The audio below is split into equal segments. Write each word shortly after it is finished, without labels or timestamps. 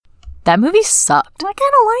That movie sucked. I kind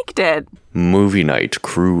of liked it. Movie Night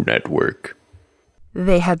Crew Network.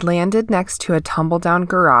 They had landed next to a tumble-down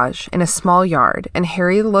garage in a small yard, and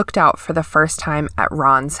Harry looked out for the first time at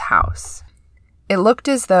Ron's house. It looked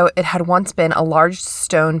as though it had once been a large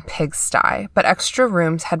stone pigsty, but extra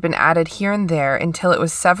rooms had been added here and there until it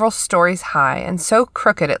was several stories high and so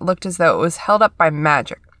crooked it looked as though it was held up by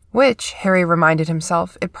magic, which, Harry reminded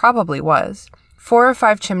himself, it probably was. 4 or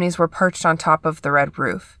 5 chimneys were perched on top of the red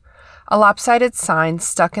roof. A lopsided sign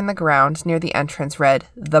stuck in the ground near the entrance read,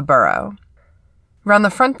 "The Burrow." Round the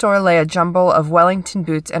front door lay a jumble of Wellington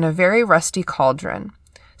boots and a very rusty cauldron.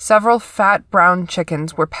 Several fat brown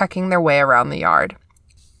chickens were pecking their way around the yard.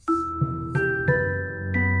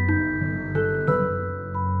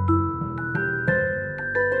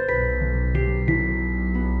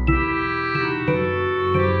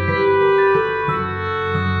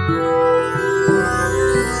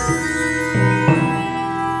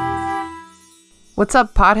 What's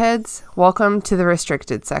up, potheads? Welcome to the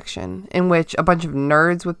restricted section, in which a bunch of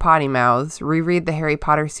nerds with potty mouths reread the Harry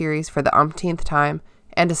Potter series for the umpteenth time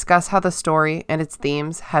and discuss how the story and its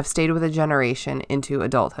themes have stayed with a generation into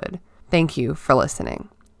adulthood. Thank you for listening.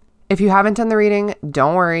 If you haven't done the reading,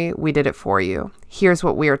 don't worry, we did it for you. Here's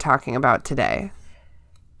what we are talking about today.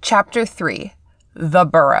 Chapter 3, The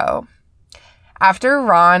Burrow. After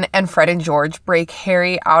Ron and Fred and George break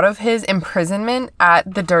Harry out of his imprisonment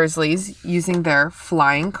at the Dursleys using their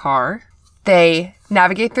flying car, they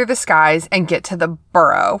navigate through the skies and get to the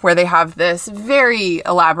Burrow, where they have this very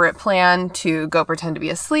elaborate plan to go pretend to be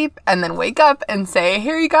asleep and then wake up and say,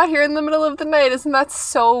 Harry got here in the middle of the night. Isn't that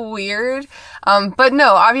so weird? But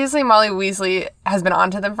no, obviously Molly Weasley has been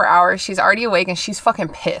onto them for hours. She's already awake and she's fucking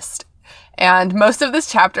pissed. And most of this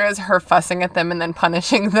chapter is her fussing at them and then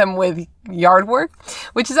punishing them with yard work,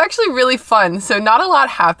 which is actually really fun. So not a lot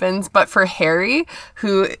happens, but for Harry,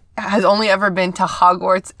 who has only ever been to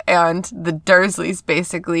Hogwarts and the Dursleys,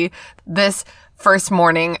 basically, this first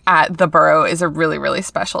morning at the Burrow is a really, really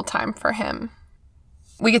special time for him.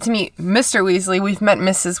 We get to meet Mr. Weasley. We've met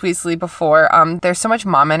Mrs. Weasley before. There's so much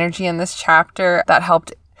mom energy in this chapter that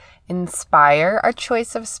helped inspire our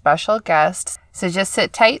choice of special guests. So just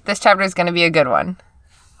sit tight. This chapter is going to be a good one.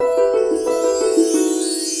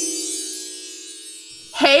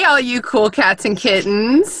 Hey, all you cool cats and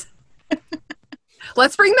kittens.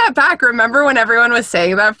 Let's bring that back. Remember when everyone was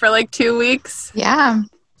saying that for like 2 weeks? Yeah.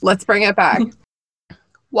 Let's bring it back.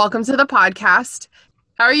 Welcome to the podcast.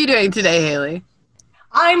 How are you doing today, Haley?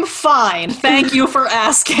 I'm fine. Thank you for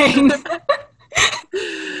asking.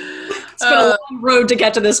 It's been a long road to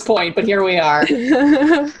get to this point, but here we are.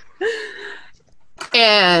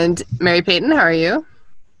 And Mary Peyton, how are you?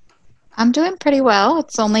 I'm doing pretty well.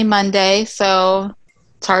 It's only Monday, so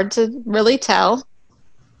it's hard to really tell.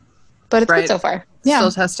 But it's good so far. Yeah.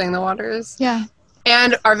 Still testing the waters. Yeah.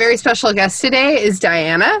 And our very special guest today is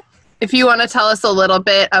Diana. If you want to tell us a little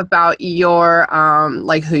bit about your,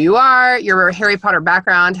 who you are, your Harry Potter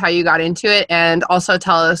background, how you got into it, and also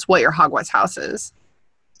tell us what your Hogwarts house is.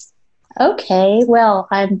 Okay, well,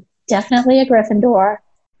 I'm definitely a Gryffindor.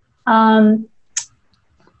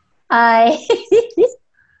 I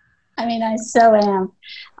so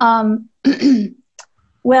am.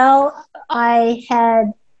 Well, I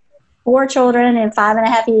had 4 children in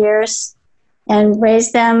 5.5 years and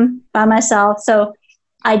raised them by myself. So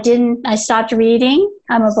I stopped reading.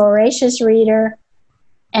 I'm a voracious reader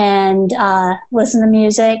and listen to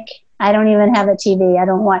music. I don't even have a TV. I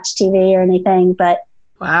don't watch TV or anything, but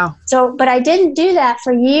wow. But I didn't do that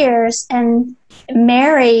for years. And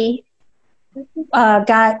Mary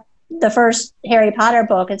got the first Harry Potter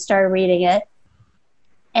book and started reading it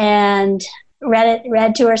and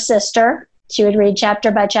read to her sister. She would read chapter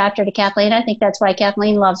by chapter to Kathleen. I think that's why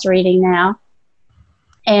Kathleen loves reading now.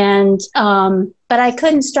 And, but I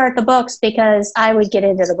couldn't start the books because I would get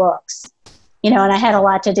into the books, and I had a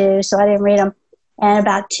lot to do, so I didn't read them. And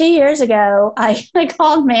about 2 years ago, I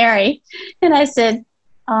called Mary and I said,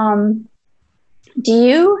 do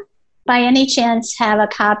you by any chance have a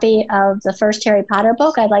copy of the first Harry Potter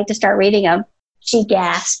book? I'd like to start reading them. She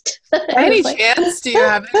gasped. By any chance do you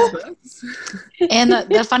have any books? And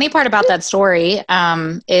the funny part about that story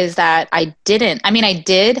is that I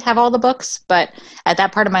did have all the books, but at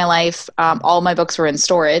that part of my life, all my books were in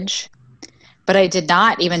storage. But I did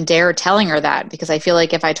not even dare telling her that because I feel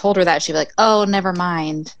like if I told her that, she'd be like, oh, never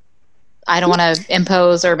mind. I don't want to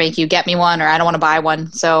impose or make you get me one, or I don't want to buy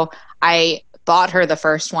one. So I bought her the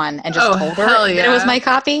first one and just told her that it was my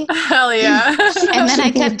copy. Hell yeah. And then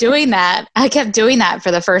I kept doing that.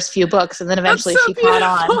 For the first few books. And then eventually she caught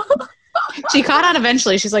on. She caught on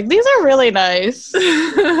eventually. She's like, these are really nice.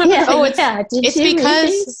 Yeah. It's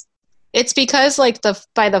because It's because like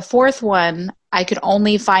by the fourth one, I could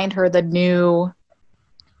only find her the new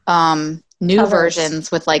Covers.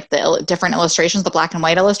 versions with like the different illustrations, the black and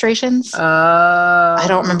white illustrations. Oh. I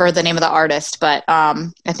don't remember the name of the artist, but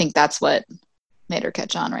I think that's what made her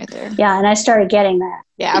catch on right there. Yeah, and I started getting that.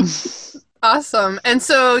 Yeah. Awesome. And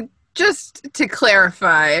so just to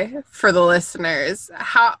clarify for the listeners,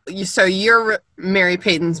 so you're Mary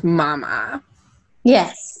Peyton's mama.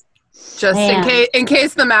 Yes. Just in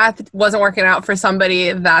case the math wasn't working out for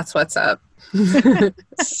somebody, that's what's up.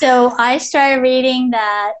 So I started reading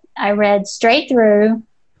that. I read straight through.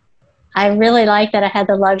 I really like that I had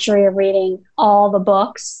the luxury of reading all the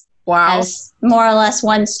books. Wow. As more or less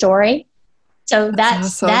one story. So That's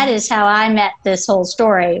awesome. that is how I met this whole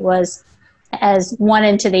story, was as one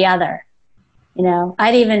into the other. You know,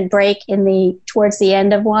 I'd even break towards the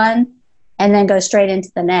end of one and then go straight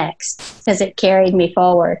into the next because it carried me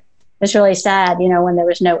forward. It was really sad, you know, when there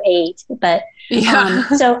was no 8. But Yeah.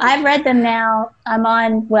 so I've read them now. I'm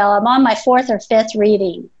on my 4th or 5th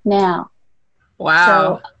reading now.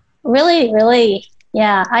 Wow. So really, really,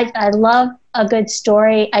 yeah, I love a good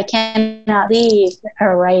story. I cannot leave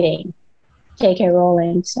her writing, J.K.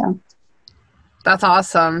 Rowling. So That's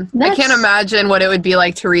awesome. I can't imagine what it would be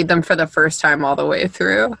like to read them for the first time all the way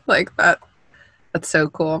through. Like that. That's so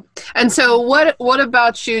cool. And so what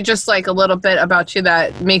about you, just like a little bit about you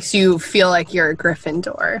that makes you feel like you're a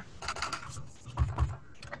Gryffindor?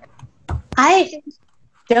 I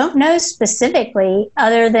don't know specifically,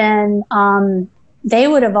 other than they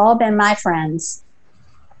would have all been my friends.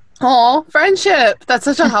 Oh, friendship. That's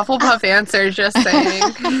such a Hufflepuff answer, just saying.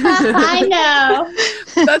 I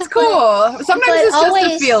know. That's cool. Sometimes But it's just a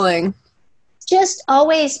always- feeling. Just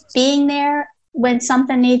always being there when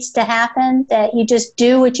something needs to happen, that you just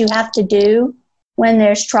do what you have to do when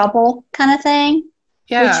there's trouble, kind of thing.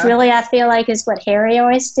 Yeah. Which really I feel like is what Harry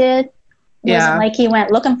always did. It Yeah. wasn't like he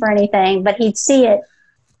went looking for anything, but he'd see it.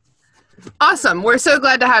 Awesome. We're so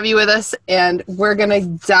glad to have you with us, and we're going to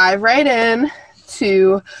dive right in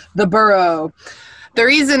to the Burrow. The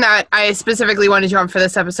reason that I specifically wanted you on for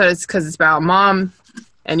this episode is because it's about mom,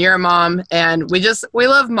 and you're a mom, and we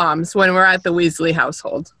love moms when we're at the Weasley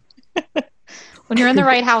household. When you're in the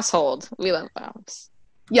right household, we love moms.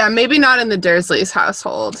 Yeah, maybe not in the Dursleys'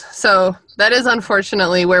 household. So that is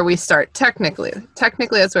unfortunately where we start. Technically,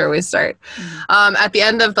 that's where we start. At the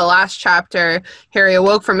end of the last chapter, Harry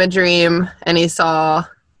awoke from a dream and he saw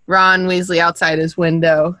Ron Weasley outside his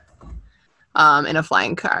window in a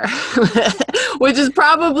flying car, which is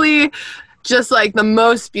probably just like the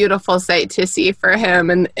most beautiful sight to see for him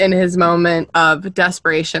in his moment of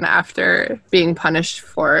desperation after being punished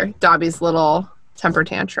for Dobby's little temper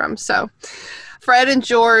tantrum. So Fred and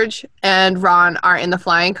George and Ron are in the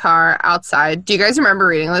flying car outside. Do you guys remember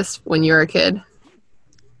reading this when you were a kid?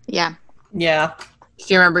 Yeah. Yeah. Do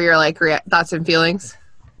you remember your like thoughts and feelings?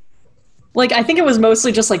 Like, I think it was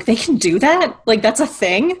mostly just like, they can do that? Like, that's a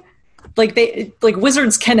thing? Like,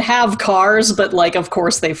 wizards can have cars, but like, of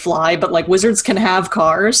course they fly, but like, wizards can have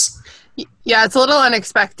cars. Yeah, it's a little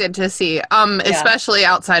unexpected to see, especially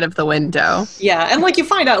outside of the window. Yeah, and like you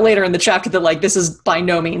find out later in the chapter that like this is by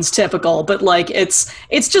no means typical, but like it's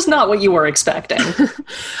just not what you were expecting.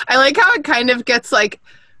 I like how it kind of gets like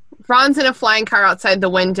Ron's in a flying car outside the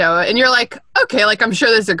window, and you're like, okay, like I'm sure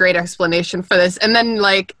there's a great explanation for this, and then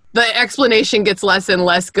like the explanation gets less and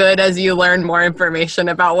less good as you learn more information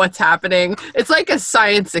about what's happening. It's like a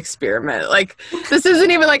science experiment. Like, this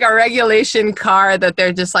isn't even like a regulation car that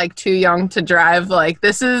they're just like too young to drive. Like,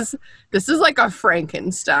 this is like a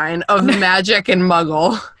Frankenstein of magic and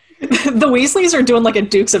muggle. The Weasleys are doing like a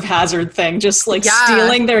Dukes of Hazzard thing, just like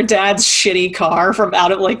stealing their dad's shitty car from out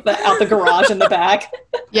the garage in the back.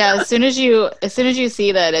 Yeah, as soon as you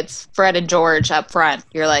see that it's Fred and George up front,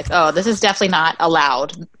 you're like, oh, this is definitely not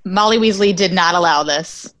allowed. Molly Weasley did not allow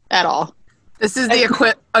this at all. This is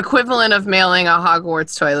the equivalent of mailing a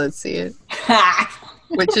Hogwarts toilet seat,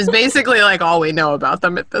 which is basically like all we know about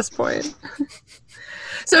them at this point.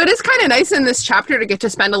 So it is kind of nice in this chapter to get to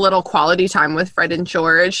spend a little quality time with Fred and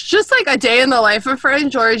George. Just like a day in the life of Fred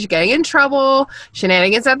and George, getting in trouble,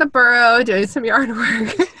 shenanigans at the Burrow, doing some yard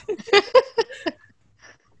work.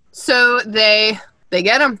 So they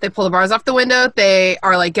get him. They pull the bars off the window. They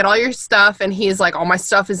are like, get all your stuff. And he's like, all my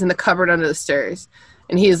stuff is in the cupboard under the stairs.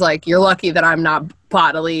 And he's like, you're lucky that I'm not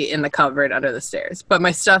bodily in the cupboard under the stairs. But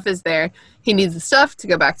my stuff is there. He needs the stuff to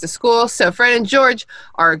go back to school. So Fred and George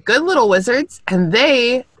are good little wizards, and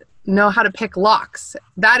they know how to pick locks.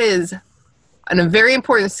 That is a very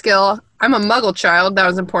important skill. I'm a muggle child. That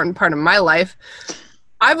was an important part of my life.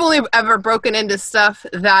 I've only ever broken into stuff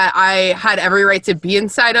that I had every right to be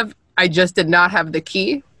inside of. I just did not have the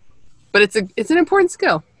key. but it's an important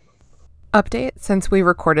skill. Update, since we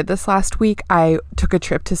recorded this last week, I took a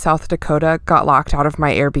trip to South Dakota, got locked out of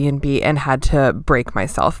my Airbnb, and had to break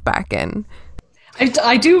myself back in.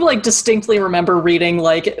 I do like distinctly remember reading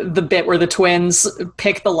like the bit where the twins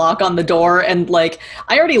pick the lock on the door, and like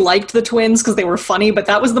I already liked the twins because they were funny, but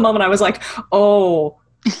that was the moment I was like, oh,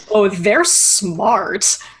 they're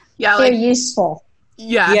smart. Yeah, They're like useful.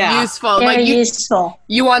 yeah, useful. They're Like useful.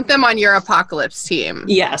 you want them on your apocalypse team.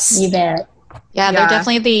 Yes. You bet. Yeah, they're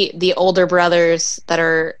definitely the older brothers that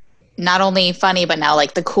are not only funny, but now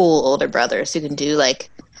like the cool older brothers who can do like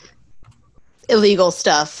illegal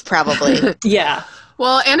stuff, probably. Yeah.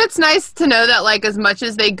 Well, and it's nice to know that like as much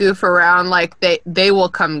as they goof around, like they will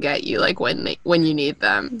come get you like when you need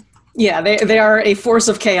them. Yeah, they are a force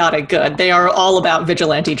of chaotic good. They are all about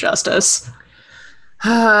vigilante justice.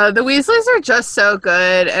 The Weasleys are just so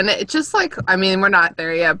good, and it just like, I mean, we're not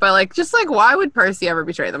there yet, but like, just like, why would Percy ever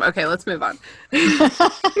betray them? Okay, let's move on.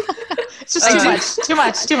 It's just too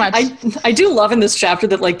much. I do love in this chapter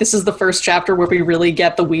that like this is the first chapter where we really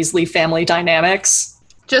get the Weasley family dynamics.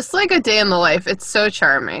 Just like a day in the life. It's so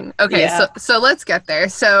charming. Okay, Yeah. so let's get there.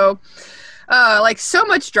 So, like so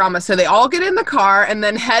much drama. So they all get in the car, and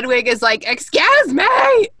then Hedwig is like, "Excuse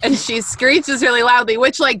me!" and she screeches really loudly,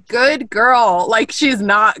 which like, good girl. Like she's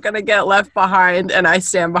not gonna get left behind, and I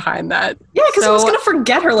stand behind that. Yeah, because I was gonna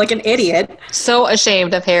forget her like an idiot. So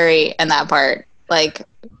ashamed of Harry in that part. Like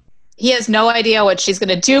he has no idea what she's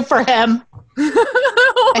gonna do for him.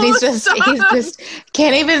 And he's just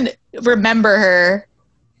can't even remember her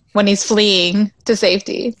when he's fleeing to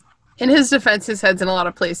safety. In his defense, his head's in a lot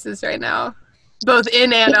of places right now, both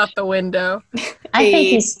in and out the window. I think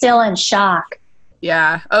he's still in shock.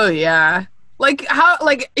 Yeah. Oh yeah. Like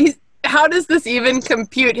how does this even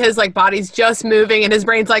compute? His like body's just moving, and his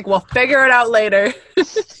brain's like, "We'll figure it out later."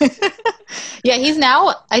 Yeah, he's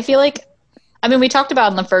now. I feel like. I mean, we talked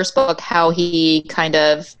about in the first book how he kind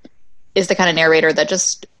of is the kind of narrator that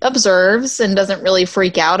just observes and doesn't really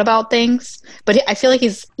freak out about things. But I feel like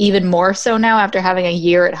he's even more so now after having a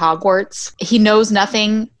year at Hogwarts. He knows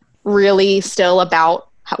nothing really still about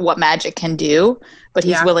what magic can do, but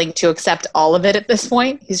he's willing to accept all of it at this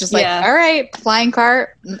point. He's just like, all right, flying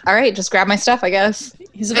cart. All right, just grab my stuff, I guess.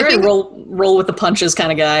 He's a very roll with the punches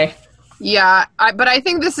kind of guy. Yeah, but I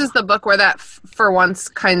think this is the book where that for once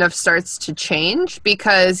kind of starts to change,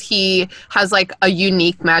 because he has like a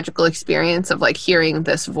unique magical experience of like hearing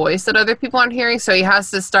this voice that other people aren't hearing. So he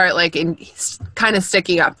has to start like kind of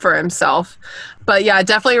sticking up for himself. But yeah,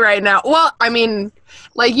 definitely right now. Well, I mean,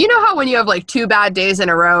 like, you know how when you have like 2 bad days in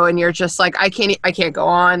a row and you're just like, I can't go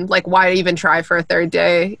on. Like, why even try for a third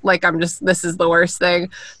day? Like, this is the worst thing.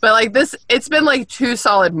 But like it's been like 2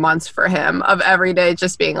 solid months for him of every day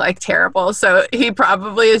just being like terrible. So he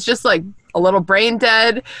probably is just like a little brain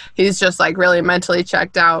dead. He's just like really mentally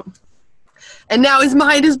checked out. And now his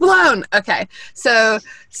mind is blown. Okay, so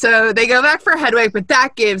they go back for Hedwig, but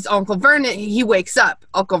that gives Uncle Vernon, he wakes up.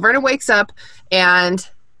 Uncle Vernon wakes up, and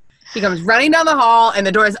he comes running down the hall, and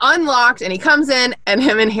the door is unlocked, and he comes in, and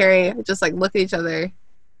him and Harry just like look at each other.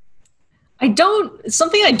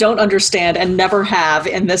 Something I don't understand and never have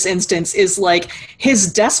in this instance is like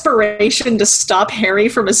his desperation to stop Harry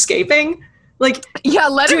from escaping. Like, yeah,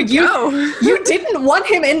 let him go. You didn't want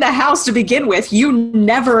him in the house to begin with. You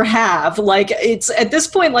never have. Like, it's at this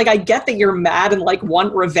point, like, I get that you're mad and like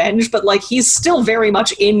want revenge, but like he's still very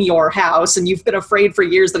much in your house, and you've been afraid for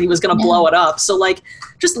years that he was going to blow it up. So like,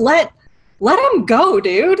 just let him go,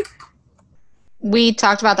 dude. We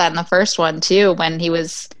talked about that in the first one too, when he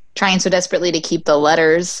was trying so desperately to keep the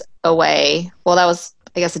letters away. Well, that was,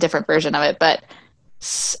 I guess, a different version of it, but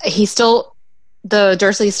the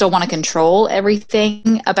Dursleys still want to control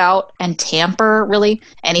everything about and tamper really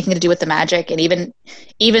anything to do with the magic. And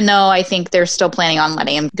even though I think they're still planning on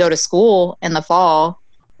letting him go to school in the fall,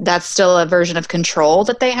 that's still a version of control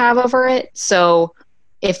that they have over it. So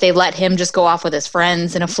if they let him just go off with his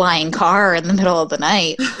friends in a flying car in the middle of the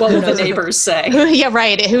night, what will the neighbors say? Yeah,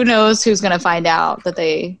 right. Who knows who's going to find out that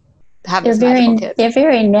they have this magical kid? They're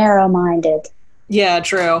very narrow-minded. Yeah,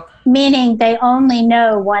 true. Meaning they only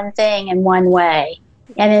know one thing in one way.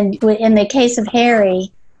 And in the case of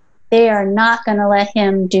Harry, they are not going to let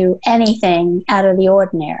him do anything out of the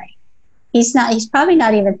ordinary. He's probably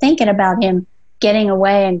not even thinking about him getting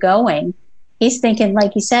away and going. He's thinking,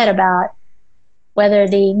 like you said, about whether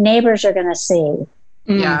the neighbors are going to see.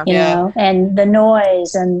 Yeah. You know, and the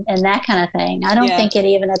noise and that kind of thing. I don't think it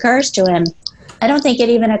even occurs to him.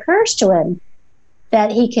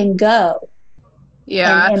 That he can go.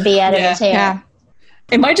 And be out of his hair.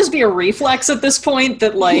 It might just be a reflex at this point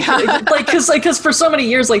that because for so many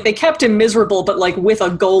years they kept him miserable, but with a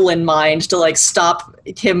goal in mind to stop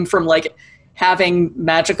him from having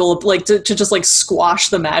magical to just squash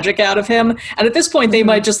the magic out of him. And at this point they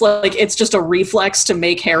might just it's just a reflex to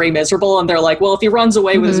make Harry miserable, and they're well, if he runs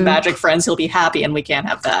away with his magic friends he'll be happy, and we can't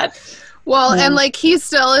have that. Well, and he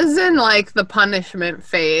still is in the punishment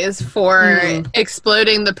phase for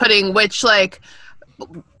exploding the pudding, which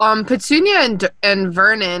Petunia and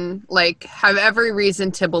Vernon have every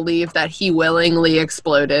reason to believe that he willingly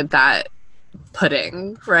exploded that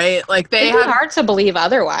pudding, right? They It's hard to believe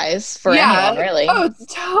otherwise for anyone, really. Oh,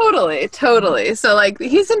 totally. So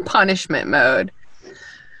he's in punishment mode.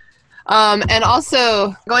 And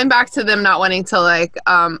also going back to them not wanting to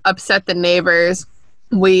upset the neighbors.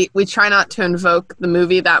 We try not to invoke the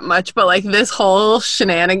movie that much, but this whole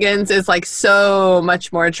shenanigans is so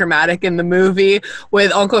much more dramatic in the movie,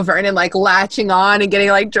 with Uncle Vernon latching on and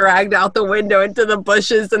getting dragged out the window into the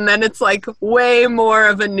bushes, and then it's way more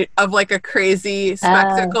of a crazy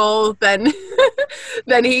spectacle than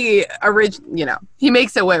he he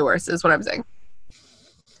makes it way worse, is what I'm saying.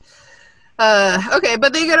 Okay,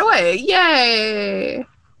 but they get away. Yay!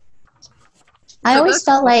 I always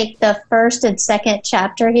felt the first and second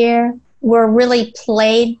chapter here were really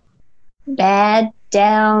played bad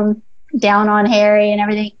down on Harry and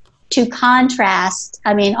everything to contrast.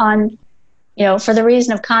 I mean, for the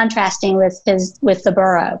reason of contrasting with the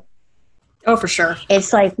Burrow. Oh, for sure.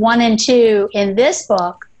 It's 1 and 2 in this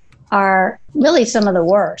book are really some of the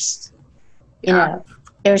worst. You know,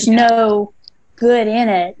 there's no good in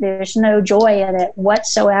it. There's no joy in it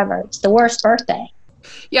whatsoever. It's the worst birthday.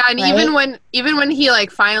 Yeah, and right? even when he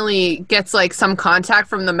finally gets some contact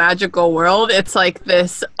from the magical world, it's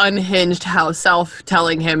this unhinged house elf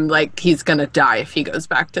telling him he's gonna die if he goes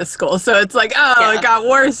back to school. So it's it got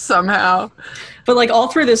worse somehow. But all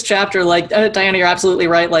through this chapter, Diana, you're absolutely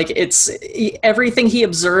right. It's everything he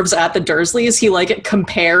observes at the Dursleys, he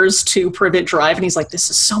compares to Privet Drive, and he's this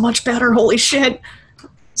is so much better. Holy shit!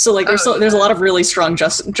 So there's a lot of really strong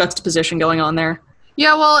juxtaposition going on there.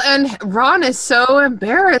 Yeah, well, and Ron is so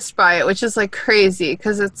embarrassed by it, which is crazy,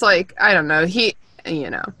 because it's I don't know,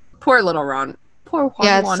 poor little Ron. Poor Juan.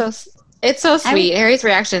 Yeah, it's so sweet. Harry's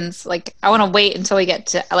reactions, I want to wait until we get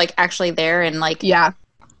to actually there and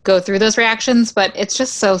go through those reactions, but it's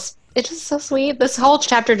just so sweet. This whole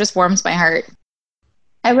chapter just warms my heart.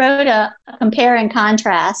 I wrote a compare and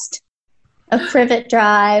contrast of Privet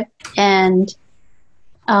Drive and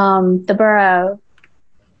the Burrow,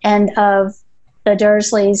 and of the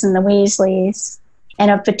Dursleys and the Weasleys, and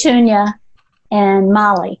of Petunia and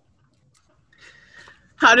Molly.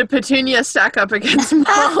 How did Petunia stack up against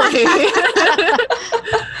Molly?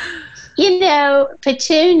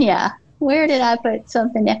 Petunia, where did I put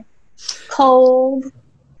something there? Cold,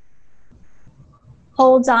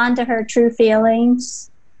 holds on to her true feelings.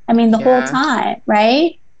 I mean, the whole time,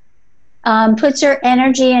 right? Puts her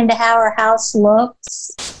energy into how her house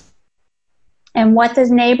looks and what the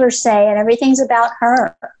neighbors say, and everything's about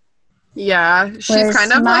her. Yeah, she's whereas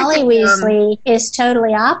kind of Molly Weasley is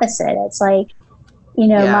totally opposite. It's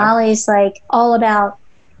Molly's all about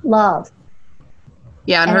love.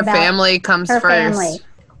 Yeah, and her family comes her first. Family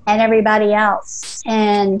and everybody else.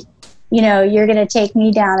 And, you're going to take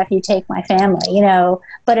me down if you take my family,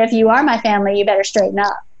 But if you are my family, you better straighten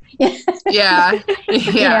up. Yeah.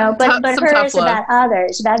 But hers about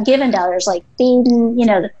others, about giving to others, feeding,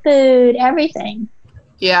 the food, everything.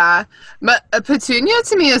 Yeah, but Petunia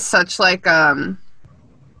to me is such a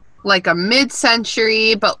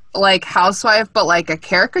mid-century, but housewife, but a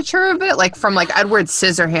caricature of it, from Edward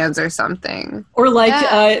Scissorhands or something, or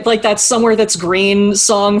that Somewhere That's Green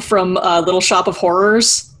song from Little Shop of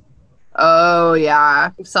Horrors. Oh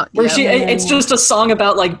yeah, where it's just a song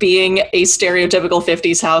about being a stereotypical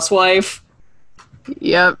 50s housewife.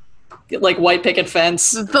 Yep. White picket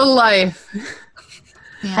fence. The life.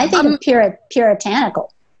 Yeah. I think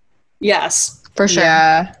puritanical. Yes, for sure.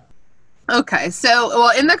 Yeah. Okay,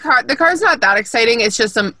 so in the car's not that exciting. It's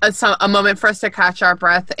just a moment for us to catch our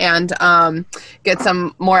breath and get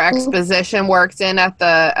some more exposition worked in at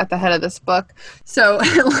the head of this book. So.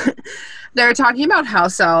 They're talking about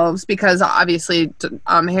house elves because obviously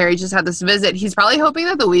Harry just had this visit. He's probably hoping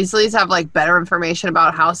that the Weasleys have better information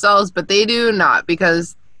about house elves, but they do not,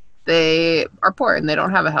 because they are poor and they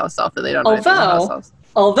don't have a house elf, and they don't know anything about house elves.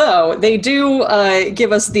 Although they do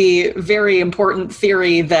give us the very important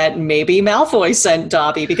theory that maybe Malfoy sent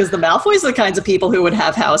Dobby, because the Malfoys are the kinds of people who would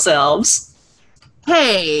have house elves.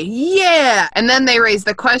 Hey, yeah. And then they raise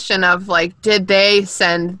the question of did they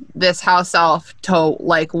send this house elf to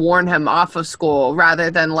warn him off of school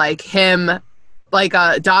rather than him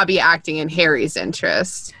Dobby acting in Harry's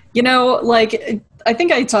interest. You know, like, I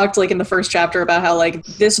think I talked, like, in the first chapter about how, like,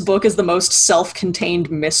 this book is the most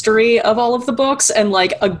self-contained mystery of all of the books, and,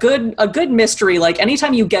 like, a good mystery, like,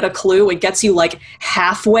 anytime you get a clue, it gets you, like,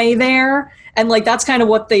 halfway there, and, like, that's kind of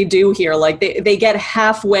what they do here. Like, they get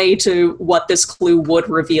halfway to what this clue would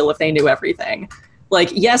reveal if they knew everything.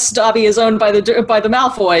 Like, yes, Dobby is owned by the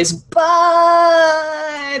Malfoys,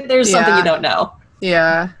 but there's something you don't know.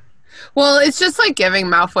 Yeah. Well, it's just, like, giving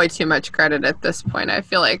Malfoy too much credit at this point. I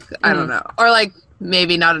feel like, I don't know. Or, like,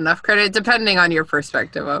 maybe not enough credit, depending on your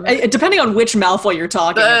perspective of it. Depending on which Malfoy you're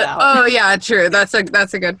talking about. Oh, yeah, true. That's a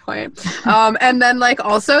good point. And then, like,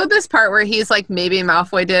 also this part where he's, like, maybe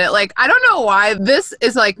Malfoy did it. Like, I don't know why. This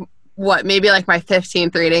is, like, maybe, like, my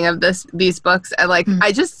 15th reading of these books. And, like,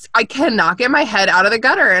 I cannot get my head out of the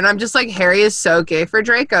gutter. And I'm just, like, Harry is so gay for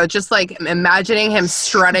Draco. Just, like, imagining him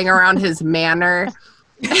strutting around his manor.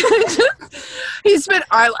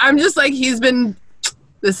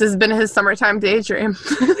 This has been his summertime daydream.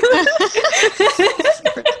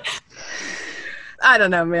 I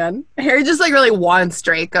don't know, man. Harry just, like, really wants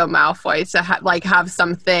Draco Malfoy to have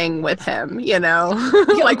something with him, you know?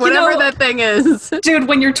 Like, whatever that thing is. Dude,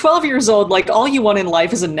 when you're 12 years old, like, all you want in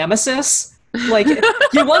life is a nemesis. Like,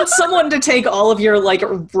 you want someone to take all of your, like,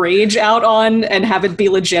 rage out on and have it be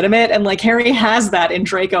legitimate, and, like, Harry has that in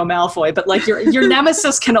Draco Malfoy, but, like, your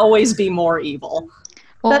nemesis can always be more evil.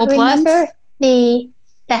 But remember the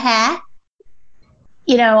hat?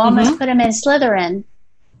 You know, almost put him in Slytherin.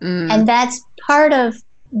 And that's part of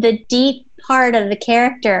the deep part of the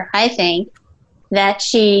character, I think, that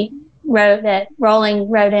Rowling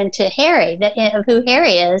wrote into Harry, of who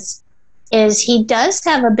Harry is he does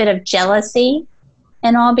have a bit of jealousy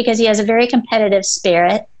and all, because he has a very competitive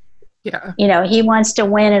spirit. Yeah. You know, he wants to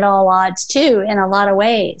win at all odds too, in a lot of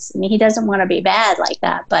ways. I mean, he doesn't want to be bad like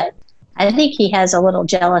that, but I think he has a little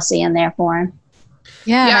jealousy in there for him.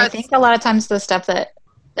 Yeah, and I think a lot of times the stuff that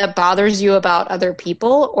bothers you about other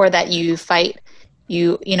people, or that you fight,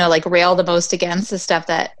 you know, like, rail the most against, is stuff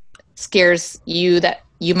that scares you, that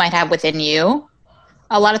you might have within you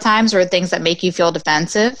a lot of times, or things that make you feel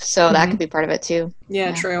defensive. So that could be part of it too.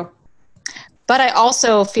 Yeah, true. But I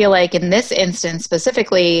also feel like in this instance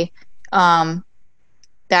specifically,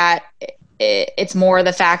 that it's more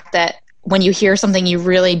the fact that when you hear something you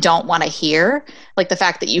really don't want to hear, like the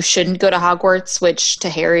fact that you shouldn't go to Hogwarts, which to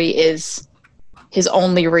Harry is his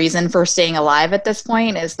only reason for staying alive at this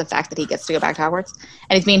point, is the fact that he gets to go back to Hogwarts,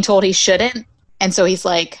 and he's being told he shouldn't. And so he's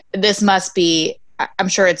like, this must be, I'm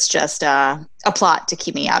sure it's just a plot to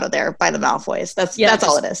keep me out of there by the Malfoys. That's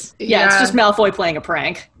all it is. Yeah, it's just Malfoy playing a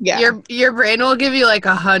prank. Yeah. Your brain will give you, like,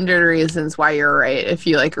 100 reasons why you're right if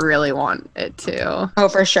you, like, really want it to. Oh,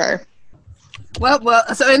 for sure. Well,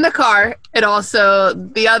 so in the car, it also,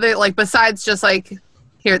 the other, like, besides just, like,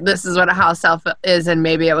 here, this is what a house elf is, and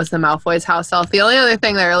maybe it was the Malfoy's house elf, the only other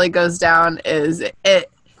thing that really goes down is it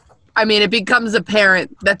becomes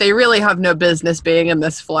apparent that they really have no business being in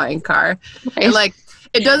this flying car. Right. And, like,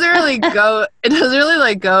 it doesn't really go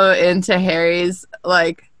into Harry's,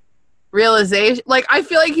 like, realization. Like, I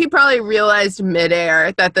feel like he probably realized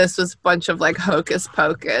midair that this was a bunch of, like, hocus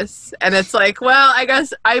pocus, and it's like, well, I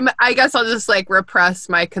guess I'll just, like, repress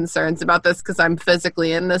my concerns about this because I'm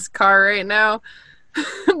physically in this car right now.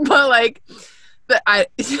 But, like,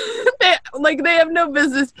 they have no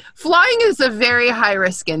business. Flying is a very high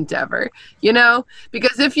risk endeavor, you know,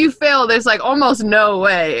 because if you fail, there's, like, almost no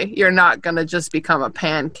way you're not gonna just become a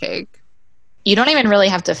pancake. You don't even really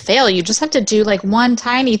have to fail. You just have to do, like, one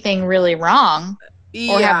tiny thing really wrong,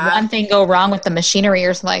 or have one thing go wrong with the machinery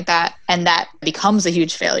or something like that, and that becomes a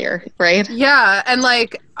huge failure, right? Yeah, and,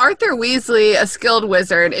 like, Arthur Weasley, a skilled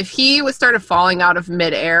wizard, if he started falling out of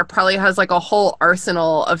midair, probably has, like, a whole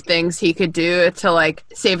arsenal of things he could do to, like,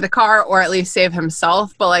 save the car, or at least save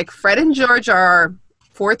himself. But, like, Fred and George are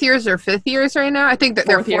fourth years or fifth years right now. I think that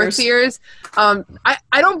they're fourth years. I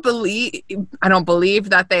don't believe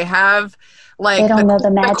that they have, like, they don't know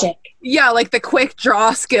the magic. Like the quick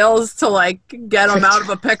draw skills to, like, get them out of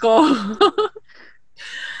a pickle.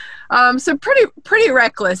 So pretty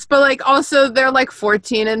reckless, but, like, also they're, like,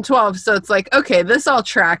 14 and 12, so it's like, okay, this all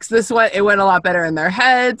tracks. It went a lot better in their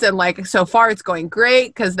heads, and, like, so far it's going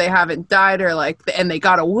great because they haven't died, or, like, and they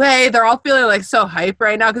got away. They're all feeling, like, so hype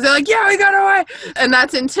right now because they're like, yeah, we got away, and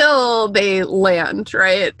that's until they land,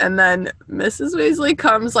 right? And then Mrs. Weasley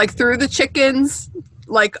comes, like, through the chickens.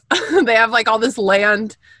 Like, they have, like, all this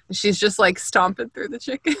land, and she's just, like, stomping through the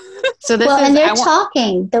chicken. So and they're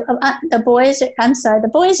talking. The boys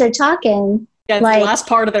are talking. Yeah, it's, like, the last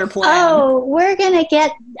part of their plan. Oh, we're gonna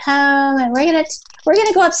get home, and we're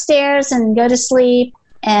gonna go upstairs and go to sleep,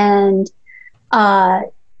 and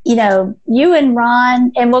you know, you and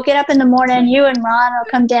Ron, and we'll get up in the morning, you and Ron will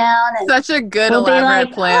come down and Such a good we'll be elaborate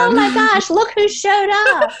like, plan. oh my gosh, look who showed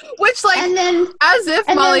up. Which, like, And then, as if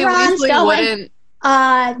and Molly then Ron's Weasley going, wouldn't.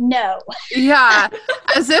 no. Yeah,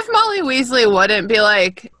 as if Molly Weasley wouldn't be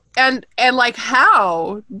like, and like,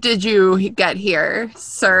 how did you get here,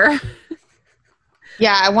 sir?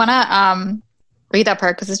 Yeah, I want to read that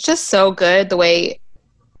part because it's just so good the way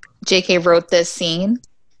J.K. wrote this scene.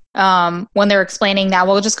 When they're explaining, now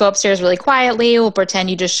we'll just go upstairs really quietly. We'll pretend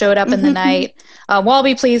you just showed up in the night. We'll all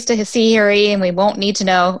be pleased to see Harry, and we won't need to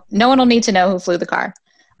know. No one will need to know who flew the car.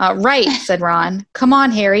 Right, said Ron. Come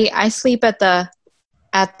on, Harry. I sleep at the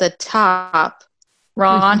top.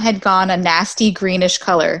 Ron had gone a nasty greenish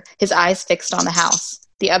color, his eyes fixed on the house.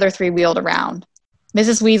 The other three wheeled around.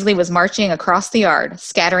 Mrs. Weasley was marching across the yard,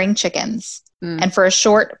 scattering chickens. And for a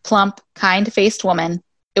short, plump, kind-faced woman,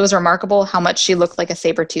 it was remarkable how much she looked like a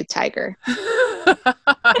saber-toothed tiger. And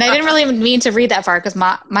I didn't really mean to read that far because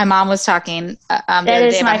my mom was talking the other That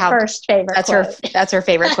is day my about how first favorite quote. That's her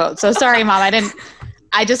favorite quote. So sorry, Mom.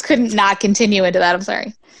 I just couldn't not continue into that. I'm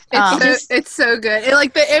sorry. It's so good.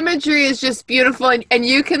 Like, the imagery is just beautiful, and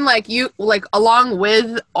you can along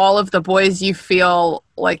with all of the boys, you feel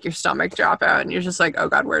like your stomach drop out, and you're just like, oh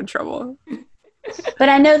God, we're in trouble. But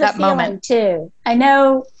I know the That feeling moment. too. I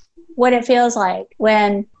know what it feels like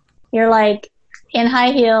when you're like in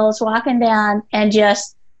high heels walking down and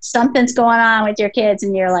just something's going on with your kids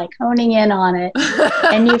and you're like honing in on it.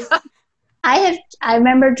 And I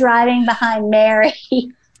remember driving behind Mary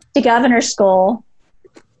to governor's school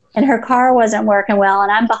and her car wasn't working well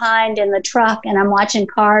and I'm behind in the truck and I'm watching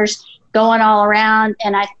cars going all around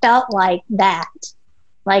and I felt like that.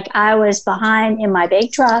 Like I was behind in my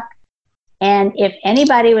big truck. And if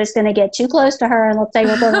anybody was going to get too close to her and let's say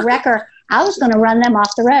we're going to wreck her, I was going to run them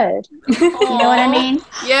off the road. You know what I mean?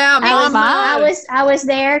 Yeah, I was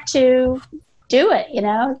there to do it. You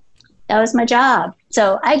know, that was my job.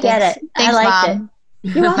 So I get it. Thanks, I liked Mom. it.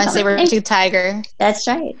 You're welcome. My saber-tooth tiger. That's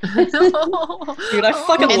right. Dude, I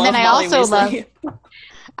fucking And love then I Molly also Weasley.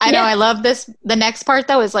 I know, I love this. The next part,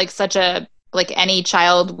 though, is like such a, like any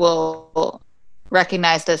child will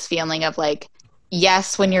recognize this feeling of like,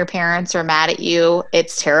 yes, when your parents are mad at you,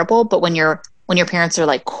 it's terrible. But when your parents are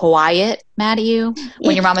like quiet mad at you,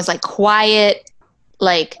 when your mom is like quiet,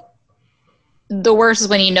 like the worst is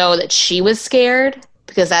when you know that she was scared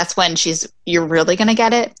because that's when you're really going to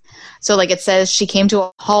get it. So like it says she came to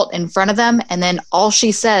a halt in front of them and then all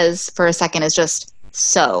she says for a second is just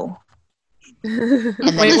so. And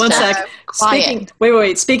then Wait, it's one just sec. quiet.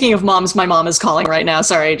 Wait. Speaking of moms, my mom is calling right now.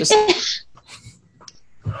 Sorry, just...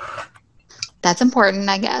 That's important,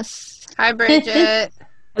 I guess. Hi, Bridget.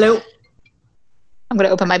 Hello? I'm going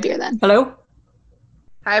to open my beer then. Hello?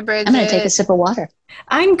 Hi, Bridget. I'm going to take a sip of water.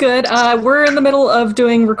 I'm good. We're in the middle of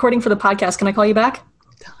doing recording for the podcast. Can I call you back?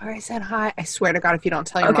 Tell her I said hi. I swear to God, if you don't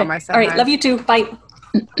tell your Okay. mom I said All right. hi. Love you too. Bye.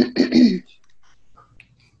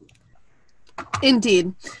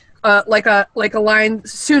 Indeed. Like a line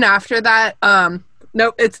soon after that.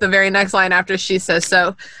 Nope, it's the very next line after she says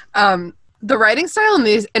so. The writing style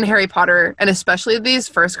in Harry Potter, and especially these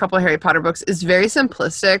first couple of Harry Potter books, is very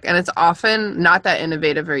simplistic, and it's often not that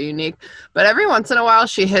innovative or unique. But every once in a while,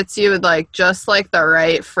 she hits you with like just like the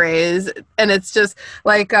right phrase, and it's just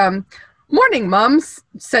like, "Morning, mums,"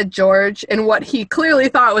 said George, in what he clearly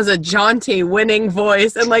thought was a jaunty, winning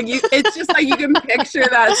voice, and like it's just like you can picture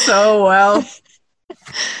that so well.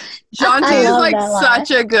 Jaunty is like such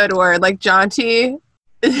a good word. Like jaunty.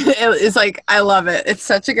 It's like, I love it. It's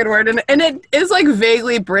such a good word. And it is like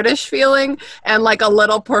vaguely British feeling and like a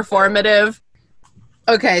little performative.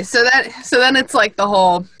 Okay, so then it's like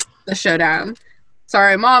the showdown.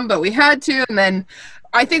 Sorry, Mom, but we had to. And then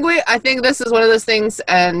I think this is one of those things,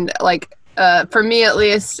 and like for me at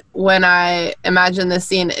least, when I imagine this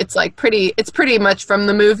scene, it's pretty much from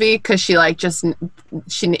the movie because she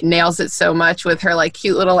nails it so much with her like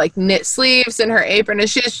cute little like knit sleeves and her apron, and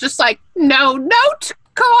she's just like, no note.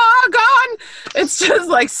 Come on. It's just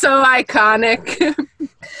like so iconic.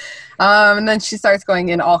 And then she starts going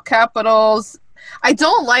in all capitals. I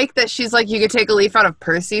don't like that she's like, you could take a leaf out of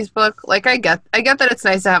Percy's book. Like I get that it's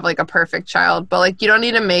nice to have like a perfect child, but like you don't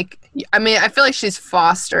need to I feel like she's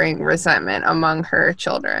fostering resentment among her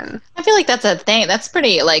children. I feel like that's a thing. That's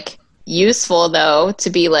pretty like useful though, to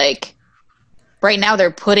be like, right now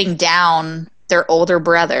they're putting down their older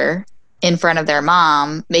brother in front of their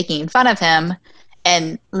mom, making fun of him.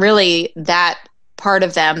 And really that part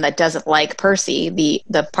of them that doesn't like Percy,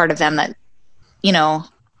 the part of them that, you know,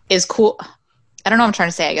 is cool. I don't know what I'm trying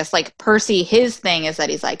to say. I guess like Percy, his thing is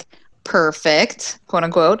that he's like perfect, quote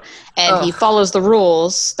unquote, and he follows the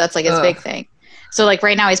rules. That's like his big thing. So like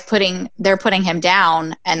right now they're putting him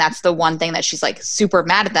down, and that's the one thing that she's like super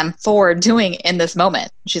mad at them for doing in this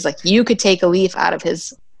moment. She's like, you could take a leaf out of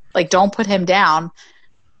his, like, don't put him down.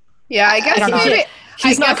 Yeah, I guess I don't know. maybe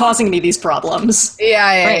He's not causing me these problems.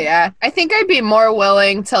 Yeah. I think I'd be more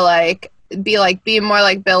willing to be more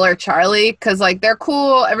like Bill or Charlie, because like they're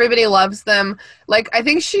cool, everybody loves them. Like I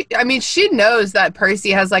think she knows that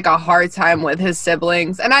Percy has like a hard time with his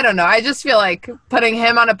siblings, and I don't know, I just feel like putting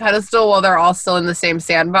him on a pedestal while they're all still in the same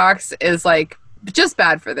sandbox is like just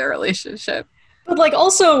bad for their relationship. But like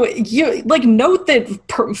also you like note that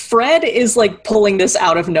Fred is like pulling this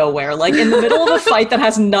out of nowhere, like in the middle of a fight that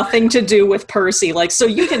has nothing to do with Percy. Like, so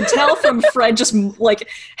you can tell from Fred just like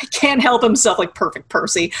can't help himself, like perfect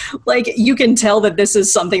Percy. Like you can tell that this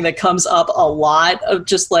is something that comes up a lot of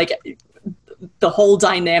just like the whole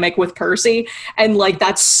dynamic with Percy, and like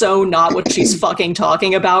that's so not what she's fucking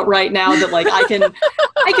talking about right now, that like I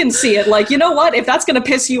can see it. Like, you know what, if that's gonna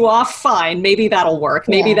piss you off, fine, maybe that'll work.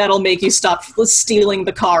 Maybe that'll make you stop stealing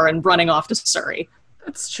the car and running off to Surrey.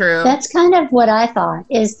 That's true. That's kind of what I thought,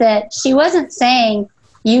 is that she wasn't saying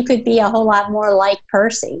you could be a whole lot more like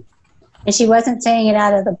Percy, and she wasn't saying it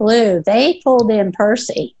out of the blue. They pulled in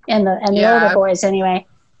Percy and the older boys anyway.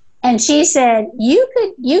 And she said, you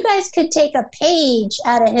guys could take a page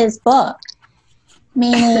out of his book.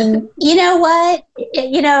 Meaning, you know what?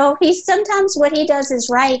 He's sometimes what he does is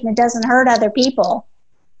right and it doesn't hurt other people.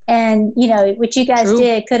 And, what you guys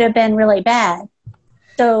did could have been really bad.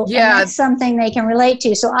 So and that's something they can relate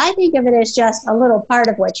to. So I think of it as just a little part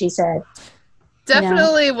of what she said.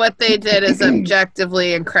 Definitely what they did is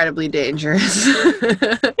objectively incredibly dangerous.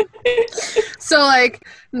 So, like,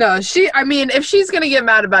 no, if she's going to get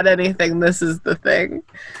mad about anything, this is the thing.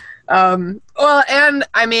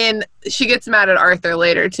 She gets mad at Arthur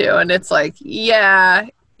later, too, and it's like, yeah,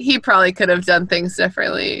 he probably could have done things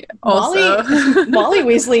differently also. Molly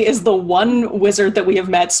Weasley is the one wizard that we have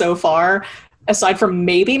met so far, aside from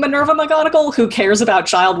maybe Minerva McGonagall, who cares about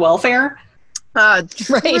child welfare.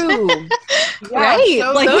 True. Right.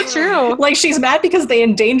 So true. Like, she's mad because they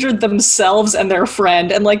endangered themselves and their friend.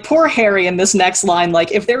 And like, poor Harry in this next line,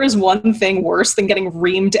 like, if there is one thing worse than getting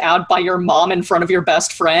reamed out by your mom in front of your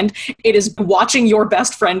best friend, it is watching your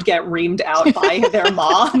best friend get reamed out by their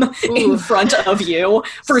mom in front of you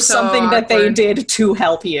for something that they did to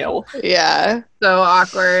help you. Yeah. So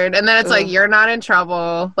awkward. And then it's like, you're not in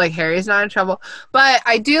trouble. Like, Harry's not in trouble. But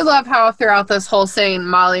I do love how throughout this whole scene,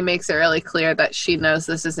 Molly makes it really clear that she knows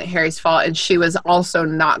this isn't Harry's fault, and she was also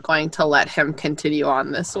not going to let him continue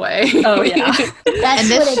on this way. Oh, yeah. That's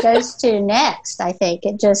what it goes to next, I think.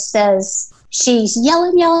 It just says she's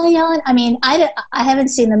yelling. I mean, I haven't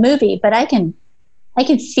seen the movie, but I can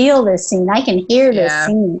feel this scene. I can hear this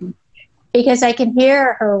scene. Because I can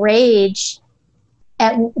hear her rage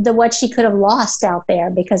at what she could have lost out there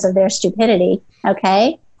because of their stupidity,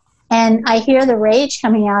 okay? And I hear the rage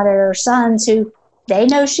coming out at her sons, who they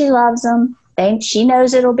know she loves them. She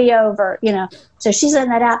knows it'll be over, So she's letting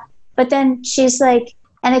that out. But then she's like,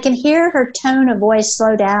 and I can hear her tone of voice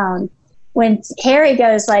slow down when Harry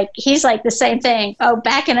goes like, he's like the same thing. Oh,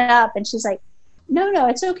 backing it up. And she's like, no,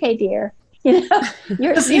 it's okay, dear.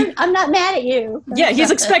 I'm not mad at you. Yeah, he's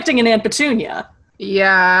expecting an Aunt Petunia.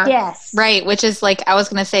 Yeah. Yes. Right, which is like, I was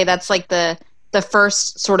going to say that's like the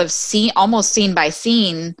first sort of scene, almost scene by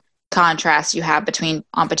scene contrast you have between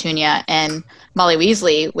Aunt Petunia and Molly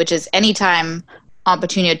Weasley, which is anytime Aunt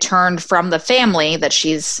Petunia turned from the family that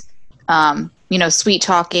she's, sweet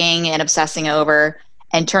talking and obsessing over,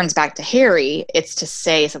 and turns back to Harry, it's to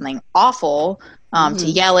say something awful, to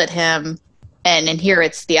yell at him. And in here,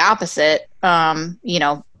 it's the opposite.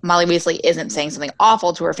 Molly Weasley isn't saying something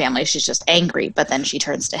awful to her family. She's just angry, but then she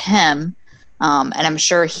turns to him. And I'm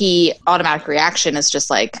sure automatic reaction is just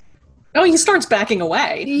like, oh, he starts backing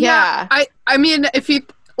away. Yeah. I mean, if you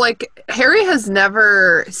like, Harry has